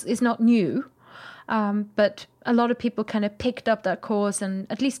Welsh course is not new, but a lot of people kind of picked up that course, and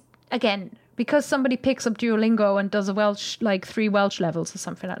at least, again, because somebody picks up Duolingo and does a Welsh, like 3 Welsh levels or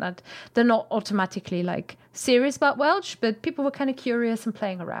something like that, they're not automatically like serious about Welsh, but people were kind of curious and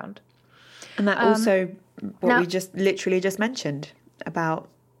playing around. And that also, we just literally just mentioned about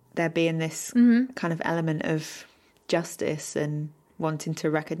there being this kind of element of justice and wanting to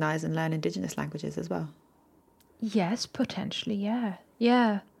recognise and learn Indigenous languages as well. Yes, potentially,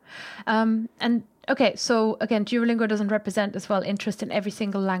 yeah. And okay, so again, Duolingo doesn't represent as well interest in every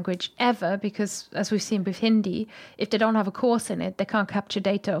single language ever, because as we've seen with Hindi, if they don't have a course in it, they can't capture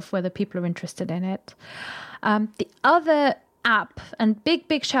data of whether people are interested in it. The other app, and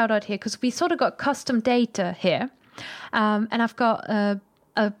big shout out here, because we sort of got custom data here, and I've got a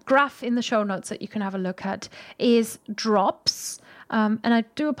graph in the show notes that you can have a look at, is Drops. And I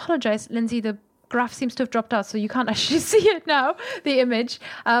do apologize, Lindsay, the graph seems to have dropped out, so you can't actually see it now, the image.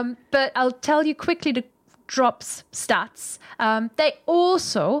 But I'll tell you quickly the Drops stats. They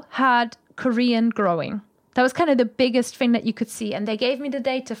also had Korean growing. That was kind of the biggest thing that you could see. And they gave me the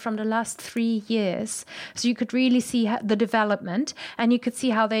data from the last 3 years. So you could really see the development, and you could see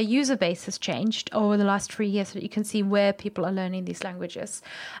how their user base has changed over the last 3 years, so that you can see where people are learning these languages.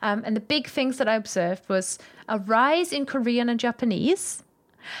 And the big things that I observed was a rise in Korean and Japanese,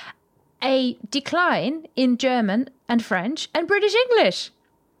 a decline in German and French and British English.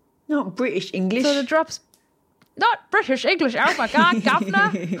 Not British English. So the Drops, not British English. Oh my God,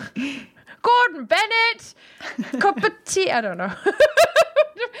 governor. Gordon Bennett, cup of tea. I don't know.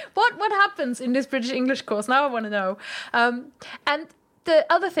 What happens in this British English course? Now I want to know. And the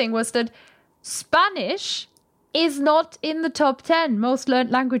other thing was that Spanish is not in the top 10 most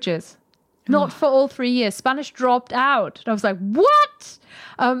learned languages. Not for all 3 years. Spanish dropped out. And I was like, what?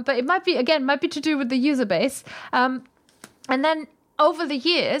 But it might be to do with the user base. And then over the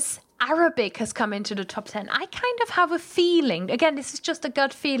years, Arabic has come into the top 10. I kind of have a feeling, again, this is just a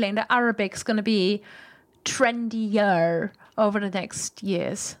gut feeling, that Arabic's going to be trendier over the next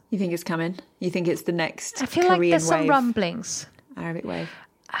years. You think it's coming? You think it's the next I feel Korean like there's some wave? rumblings. Arabic wave.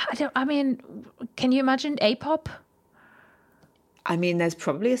 Can you imagine A-pop? I mean, there's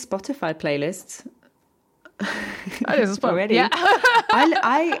probably a Spotify playlist. That is already. Yeah.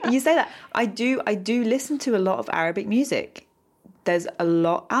 You say that. I do listen to a lot of Arabic music. There's a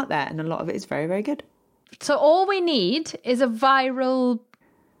lot out there, and a lot of it is very, very good. So all we need is a viral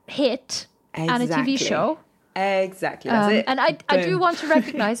hit and a TV show. Exactly, that's it. And I do want to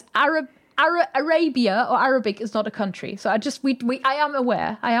recognise Arabia or Arabic is not a country. So I am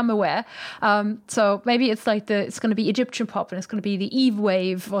aware. So maybe it's like it's going to be Egyptian pop, and it's going to be the Eve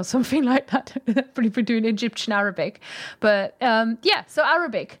wave or something like that. We're doing Egyptian Arabic, but so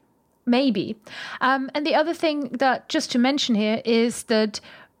Arabic. Maybe. And the other thing that just to mention here is that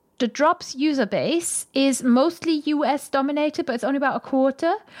the Drops user base is mostly US dominated, but it's only about a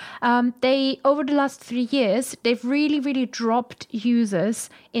quarter. They, over the last 3 years, they've really, really dropped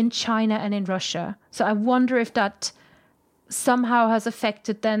users in China and in Russia. So I wonder if that somehow has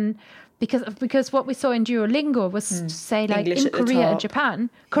affected then, because what we saw in Duolingo was say like English in Korea and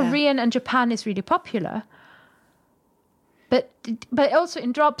Japan, Korean and Japan is really popular. But also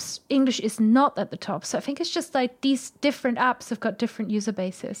in Drops, English is not at the top. So I think it's just like these different apps have got different user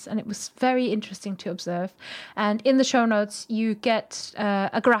bases. And it was very interesting to observe. And in the show notes, you get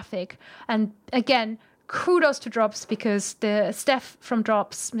a graphic. And again, kudos to Drops, because the Steph from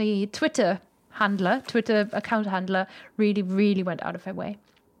Drops, the Twitter account handler, really, really went out of her way.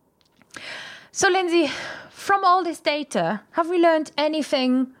 So, Lindsay, from all this data, have we learned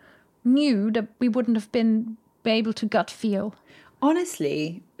anything new that we wouldn't have been able to gut feel?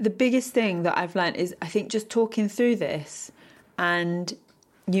 Honestly, the biggest thing that I've learned is, I think, just talking through this, and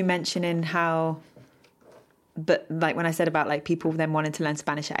you mentioning how, but like when I said about like people then wanting to learn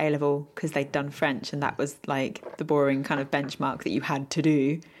Spanish at A-level because they'd done French and that was like the boring kind of benchmark that you had to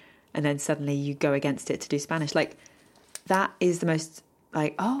do, and then suddenly you go against it to do Spanish. Like, that is the most,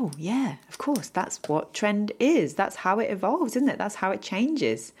 like, oh yeah, of course, that's what trend is. That's how it evolves, isn't it? That's how it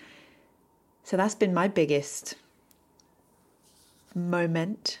changes. So that's been my biggest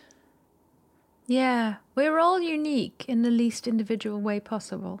moment. Yeah, we're all unique in the least individual way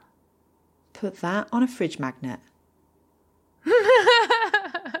possible. Put that on a fridge magnet.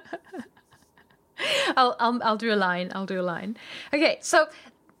 I'll do a line. I'll do a line. Okay, so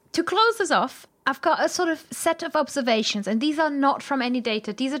to close this off, I've got a sort of set of observations, and these are not from any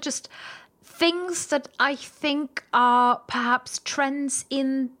data. These are just things that I think are perhaps trends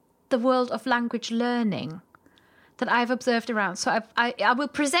in the world of language learning that I've observed around. So I will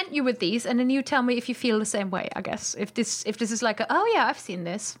present you with these, and then you tell me if you feel the same way, I guess. If this is like, oh yeah, I've seen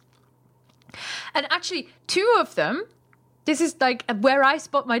this. And actually, two of them, this is like where I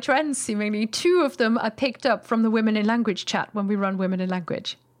spot my trends, seemingly. Two of them I picked up from the Women in Language chat when we run Women in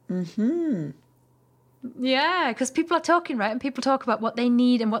Language. Mm-hmm. Yeah, because people are talking, right? And people talk about what they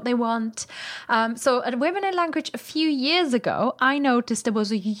need and what they want. So at Women in Language a few years ago, I noticed there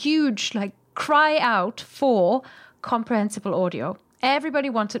was a huge like cry out for comprehensible audio. Everybody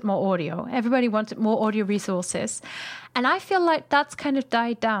wanted more audio. Everybody wanted more audio resources. And I feel like that's kind of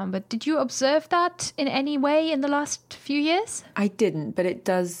died down. But did you observe that in any way in the last few years? I didn't, but it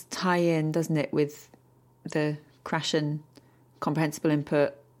does tie in, doesn't it, with the crash and comprehensible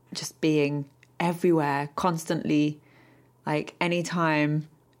input just being everywhere, constantly. Like, anytime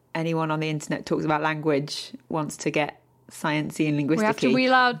anyone on the internet talks about language, wants to get sciencey and linguistically, we have to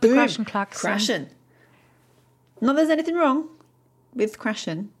wheel out the crash and klaxon. Crashing. Not that there's anything wrong with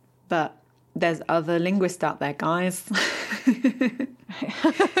crashing, but there's other linguists out there, guys.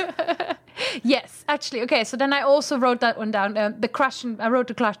 Yes, actually. Okay, so then I also wrote that one down. The crash and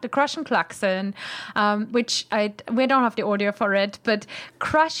klaxon, which we don't have the audio for it, but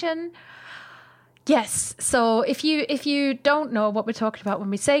crashing. Yes. So if you don't know what we're talking about when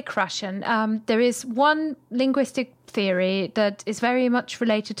we say crashing, there is one linguistic theory that is very much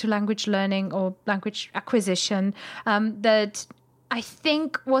related to language learning or language acquisition that I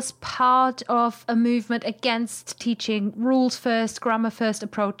think was part of a movement against teaching rules first, grammar first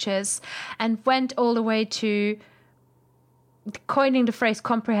approaches, and went all the way to coining the phrase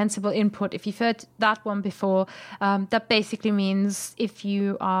comprehensible input. If you've heard that one before, that basically means if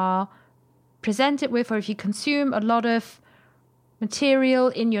you are presented with or if you consume a lot of material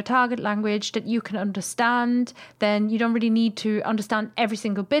in your target language that you can understand, then you don't really need to understand every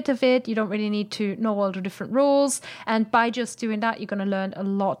single bit of it. You don't really need to know all the different rules. And by just doing that, you're going to learn a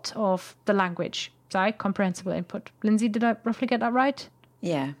lot of the language. Sorry, comprehensible input. Lindsay, did I roughly get that right?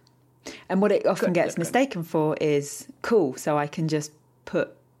 Yeah. And what it often gets mistaken for is, cool, so I can just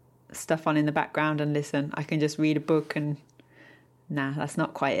put stuff on in the background and listen. I can just read a book and... Nah, that's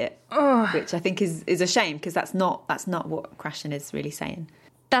not quite it. Which I think is a shame, because that's not what crashing is really saying.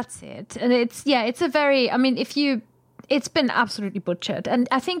 That's it. And it's a very, I mean, it's been absolutely butchered. And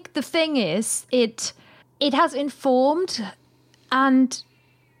I think the thing is, it has informed and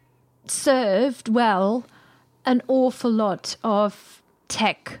served well an awful lot of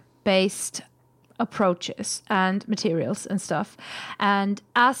tech-based approaches and materials and stuff. And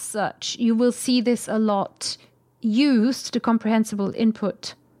as such, you will see this a lot used, the comprehensible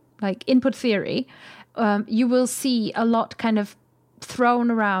input, like input theory, you will see a lot kind of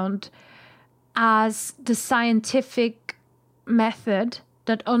thrown around as the scientific method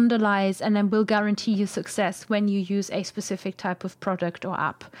that underlies and then will guarantee you success when you use a specific type of product or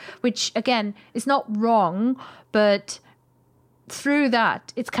app, which again is not wrong, but through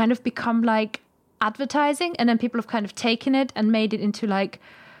that it's kind of become like advertising, and then people have kind of taken it and made it into like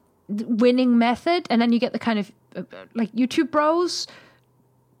winning method, and then you get the kind of like YouTube bros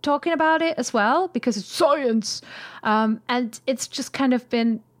talking about it as well because it's science, and it's just kind of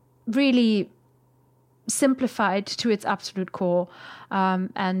been really simplified to its absolute core,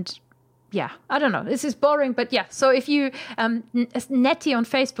 and yeah, I don't know, this is boring, but yeah. So if you Nettie on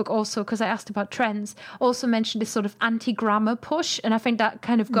Facebook also, because I asked about trends, also mentioned this sort of anti-grammar push, and I think that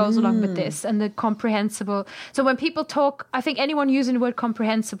kind of goes along with this and the comprehensible. So when people talk, I think anyone using the word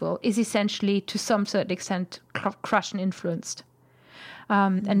comprehensible is essentially to some certain extent crush and influenced,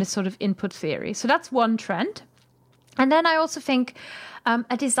 and this sort of input theory. So that's one trend. And then I also think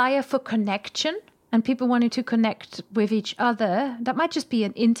a desire for connection and people wanting to connect with each other. That might just be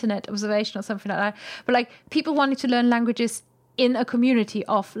an internet observation or something like that. But like people wanting to learn languages in a community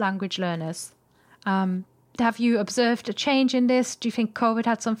of language learners. Have you observed a change in this? Do you think COVID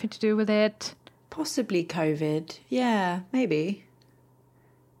had something to do with it? Possibly COVID. Yeah, maybe.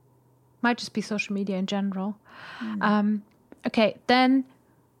 Might just be social media in general. Okay, then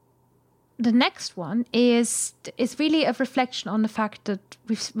the next one is really a reflection on the fact that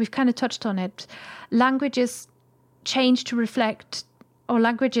we've kind of touched on it. Languages change to reflect, or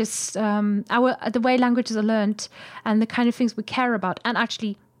languages, the way languages are learned and the kind of things we care about. And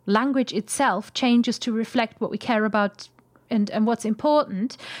actually, language itself changes to reflect what we care about and what's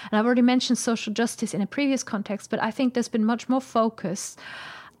important. And I've already mentioned social justice in a previous context, but I think there's been much more focus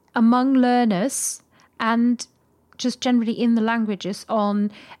among learners and just generally in the languages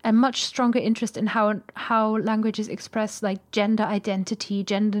on a much stronger interest in how languages express like gender identity,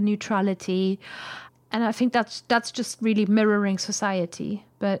 gender neutrality. And I think that's just really mirroring society.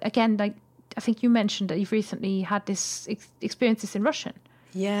 But again, like I think you mentioned that you've recently had this experiences in Russian.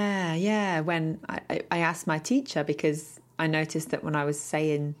 Yeah. When I asked my teacher, because I noticed that when I was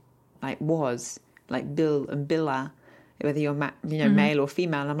saying like was, like bil and bila, whether you're male or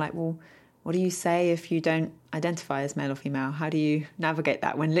female, I'm like, well, what do you say if you don't identify as male or female? How do you navigate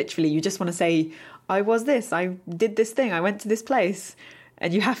that when literally you just want to say, I was this, I did this thing, I went to this place,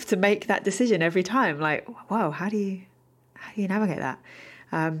 and you have to make that decision every time. Like, wow, how do you navigate that?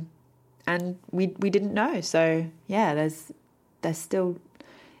 And we didn't know. So yeah, there's still,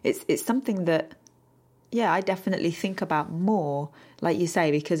 it's something that, yeah, I definitely think about more, like you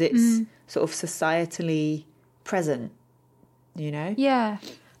say, because it's sort of societally present, you know? Yeah.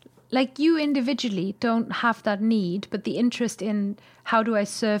 Like you individually don't have that need, but the interest in how do I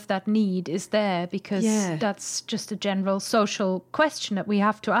serve that need is there because that's just a general social question that we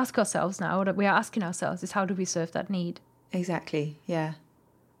have to ask ourselves now, or that we are asking ourselves is how do we serve that need? Exactly. Yeah.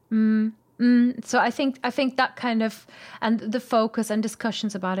 So I think that kind of, and the focus and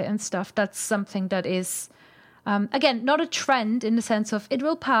discussions about it and stuff, that's something that is, again, not a trend in the sense of it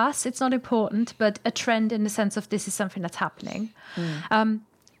will pass, it's not important, but a trend in the sense of this is something that's happening.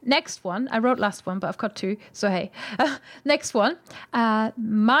 Next one, I wrote last one, but I've got two, so hey. Next one,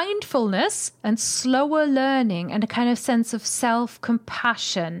 mindfulness and slower learning and a kind of sense of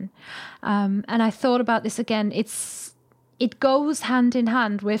self-compassion. And I thought about this again, it goes hand in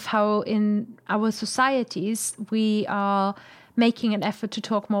hand with how in our societies we are making an effort to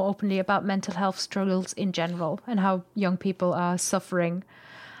talk more openly about mental health struggles in general and how young people are suffering.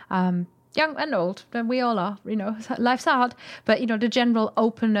 Young and old, we all are, life's hard. But, the general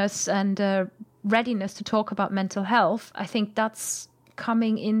openness and readiness to talk about mental health, I think that's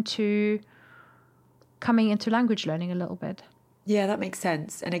coming into language learning a little bit. Yeah, that makes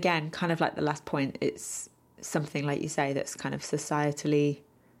sense. And again, kind of like the last point, it's something, like you say, that's kind of societally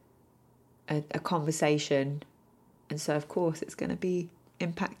a conversation. And so, of course, it's going to be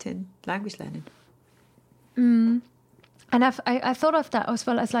impacting language learning. And I thought of that as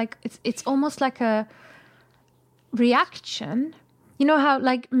well as like it's almost like a reaction. You know how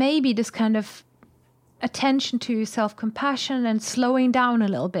like maybe this kind of attention to self-compassion and slowing down a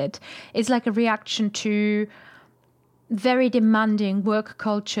little bit is like a reaction to very demanding work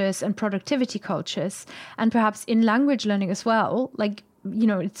cultures and productivity cultures, and perhaps in language learning as well. Like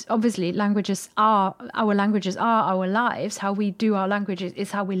it's obviously our languages are our lives. How we do our languages is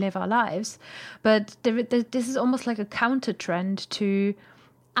how we live our lives. But this is almost like a counter trend to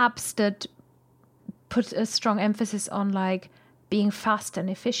apps that put a strong emphasis on like being fast and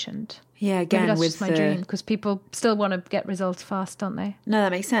efficient. Yeah, again, maybe that's with just my dream because people still want to get results fast, don't they? No,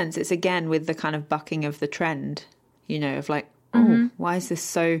 that makes sense. It's again with the kind of bucking of the trend, of like, why is this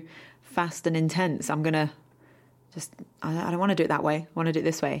so fast and intense? I'm going to I don't want to do it that way. I want to do it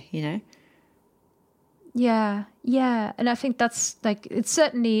this way, Yeah. And I think that's like, it's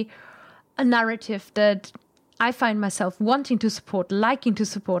certainly a narrative that I find myself wanting to support, liking to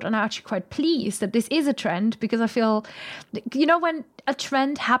support. And I'm actually quite pleased that this is a trend because I feel, when a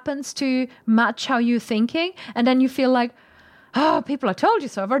trend happens to match how you're thinking and then you feel like, oh, people, I told you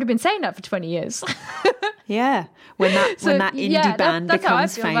so. I've already been saying that for 20 years. Yeah. When that indie band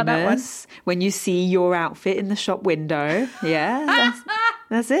becomes famous, when you see your outfit in the shop window,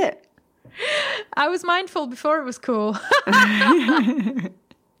 that's it. I was mindful before it was cool.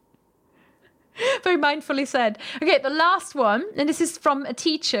 Very mindfully said. Okay, the last one, and this is from a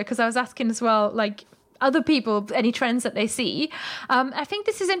teacher, because I was asking as well, like, other people any trends that they see. I think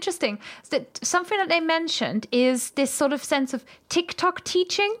this is interesting. That something that they mentioned is this sort of sense of TikTok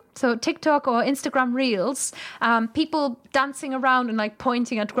teaching. So TikTok or Instagram Reels, people dancing around and like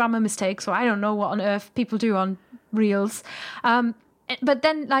pointing at grammar mistakes, or I don't know what on earth people do on Reels. But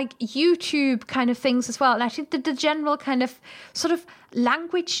then like YouTube kind of things as well. And I think that the general kind of sort of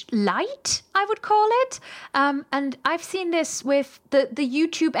language light, I would call it. And I've seen this with the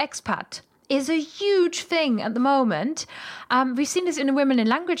YouTube expat is a huge thing at the moment. We've seen this in the Women in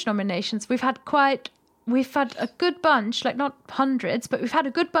Language nominations. We've had a good bunch, like not hundreds, but we've had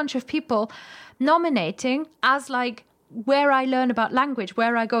a good bunch of people nominating as like where I learn about language,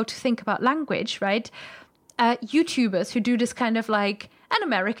 where I go to think about language, right? YouTubers who do this kind of like an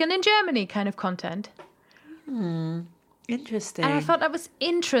American in Germany kind of content. Interesting. And I thought that was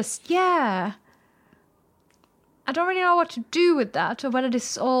interesting. Yeah. I don't really know what to do with that or whether this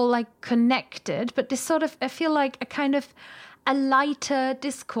is all like connected, but this sort of, I feel like a kind of a lighter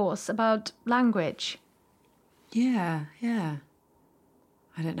discourse about language. Yeah.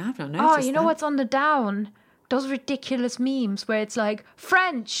 I don't know. I've not noticed. Oh, you know what's on the down? Those ridiculous memes where it's like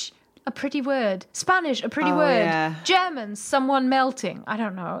French, a pretty word. Spanish, a pretty word. Yeah. German, someone melting. I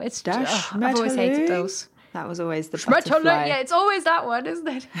don't know. It's just, I've always hated those. That was always the butterfly. Yeah, it's always that one, isn't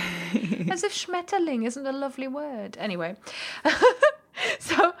it? As if Schmetterling isn't a lovely word. Anyway.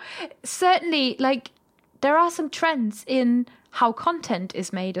 So certainly, like, there are some trends in how content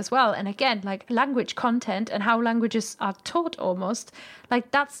is made as well. And again, like language content and how languages are taught almost,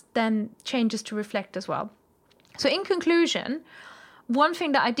 like that's then changes to reflect as well. So in conclusion, one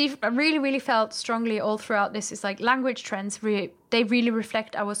thing that I really, really felt strongly all throughout this is like language trends, they really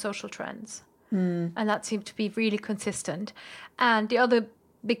reflect our social trends. And that seemed to be really consistent. And the other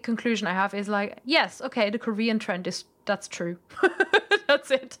big conclusion I have is like, yes, okay, the Korean trend that's true.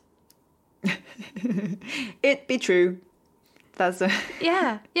 That's it. It be true. That's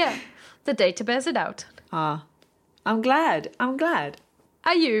yeah. The data bears it out. I'm glad.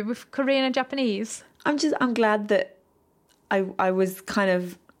 Are you with Korean and Japanese? I'm glad that I was kind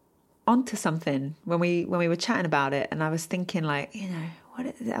of onto something when we were chatting about it, and I was thinking like, you know,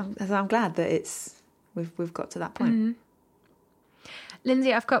 I'm glad that we've got to that point. Mm-hmm.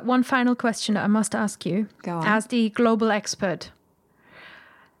 Lindsay, I've got one final question that I must ask you. Go on. As the global expert,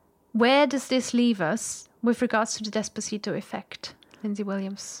 where does this leave us with regards to the Despacito effect? Lindsay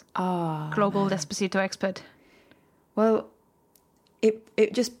Williams, global Despacito expert. Well,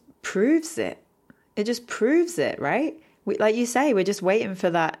 it just proves it. It just proves it, right? Like you say, we're just waiting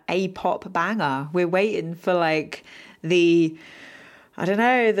for that A-pop banger. We're waiting for like the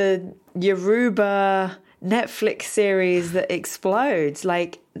Yoruba Netflix series that explodes.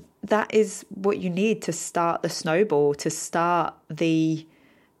 Like that is what you need to start the snowball, to start the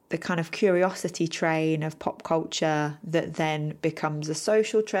kind of curiosity train of pop culture that then becomes a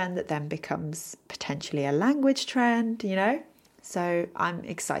social trend, that then becomes potentially a language trend, you know? So I'm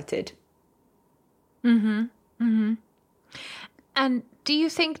excited. Mm-hmm. Mm-hmm. And do you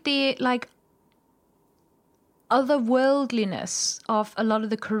think the like otherworldliness of a lot of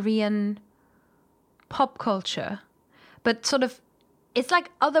the Korean pop culture, but sort of it's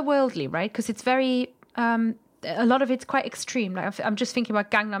like otherworldly, right? Because it's very a lot of it's quite extreme. Like I'm just thinking about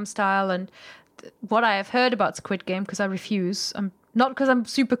Gangnam Style and what I have heard about Squid Game, because I refuse. Not because I'm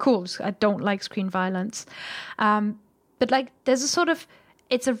super cool. I don't like screen violence. But like there's a sort of,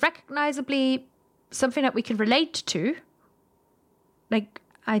 it's a recognizably something that we can relate to. Like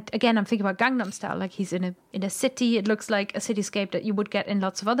I'm thinking about Gangnam Style. Like he's in a city. It looks like a cityscape that you would get in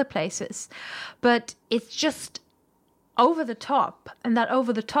lots of other places, but it's just over the top. And that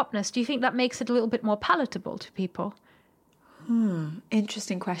over the topness, do you think that makes it a little bit more palatable to people?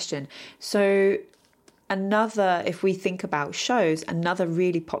 Interesting question. So if we think about shows, another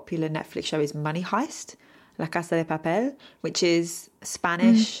really popular Netflix show is Money Heist, La Casa de Papel, which is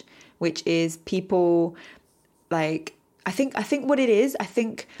Spanish, which is people like, I think what it is, I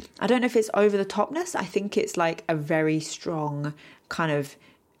don't know if it's over the topness. I think it's like a very strong kind of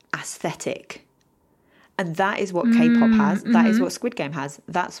aesthetic. And that is what K-pop has. That is what Squid Game has.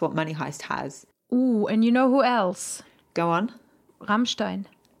 That's what Money Heist has. Ooh, and you know who else? Go on. Rammstein.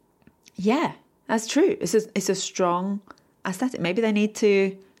 Yeah, that's true. It's a strong aesthetic. Maybe they need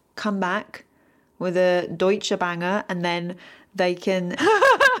to come back with a Deutsche banger, and then they can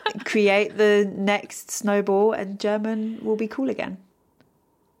create the next snowball, and German will be cool again.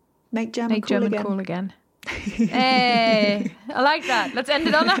 Make German cool again. Hey, I like that. Let's end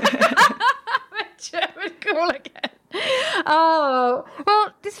it on that. Make German cool again. Oh,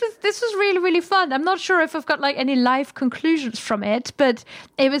 well, this was really, really fun. I'm not sure if I've got like any live conclusions from it, but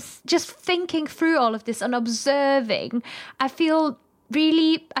it was just thinking through all of this and observing. I feel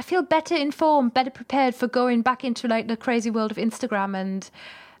better informed, better prepared for going back into like the crazy world of Instagram and,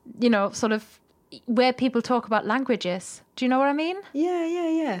 sort of where people talk about languages. Do you know what I mean?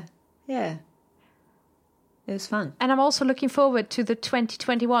 Yeah. It was fun. And I'm also looking forward to the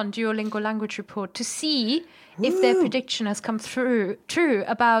 2021 Duolingo language report to see if their prediction has come true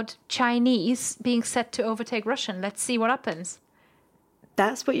about Chinese being set to overtake Russian. Let's see what happens.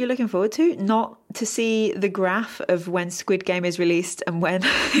 That's what you're looking forward to? Not to see the graph of when Squid Game is released and when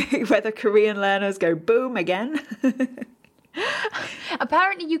whether Korean learners go boom again?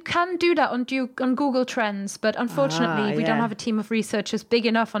 Apparently you can do that on Google Trends, but unfortunately we don't have a team of researchers big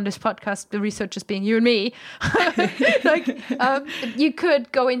enough on this podcast, the researchers being you and me. You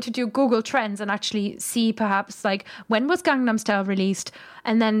could go into Google Trends and actually see perhaps like when was Gangnam Style released,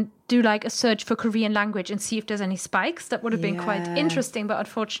 and then do like a search for Korean language and see if there's any spikes. That would have been quite interesting, but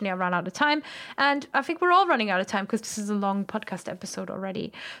unfortunately I ran out of time, and I think we're all running out of time because this is a long podcast episode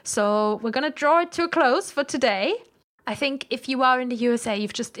already. So we're going to draw it to a close for today. I think if you are in the USA,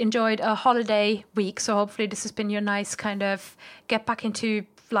 you've just enjoyed a holiday week. So hopefully this has been your nice kind of get back into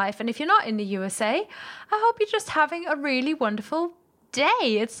life. And if you're not in the USA, I hope you're just having a really wonderful day.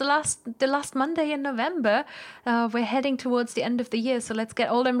 It's the last Monday in November. We're heading towards the end of the year, so let's get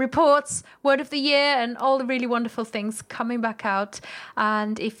all them reports, word of the year, and all the really wonderful things coming back out.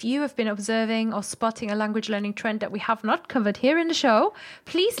 And if you have been observing or spotting a language learning trend that we have not covered here in the show,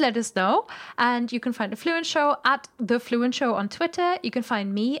 please let us know. And you can find the Fluent Show at The Fluent Show on Twitter. You can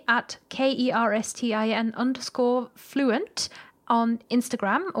find me at KERSTIN_fluent on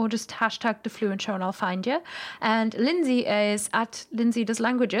Instagram, or just hashtag The Fluent Show and I'll find you. And Lindsay is at Lindsay Does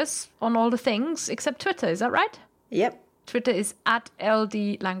Languages on all the things except Twitter. Is that right? Yep. Twitter is at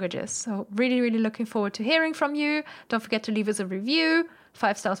LD Languages. So really, really looking forward to hearing from you. Don't forget to leave us a review.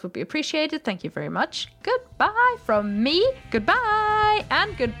 5 stars would be appreciated. Thank you very much. Goodbye from me. Goodbye.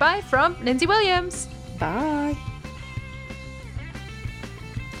 And goodbye from Lindsay Williams. Bye.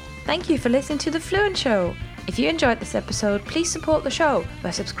 Thank you for listening to The Fluent Show. If you enjoyed this episode, please support the show by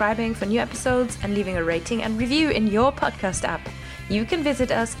subscribing for new episodes and leaving a rating and review in your podcast app. You can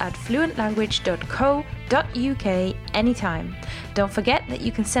visit us at fluentlanguage.co.uk anytime. Don't forget that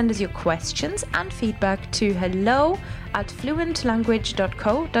you can send us your questions and feedback to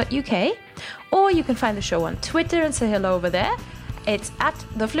hello@fluentlanguage.co.uk, or you can find the show on Twitter and say hello over there. It's at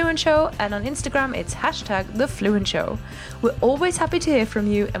The Fluent Show, and on Instagram it's hashtag The Fluent Show. We're always happy to hear from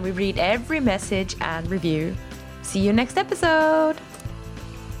you, and we read every message and review. See you next episode!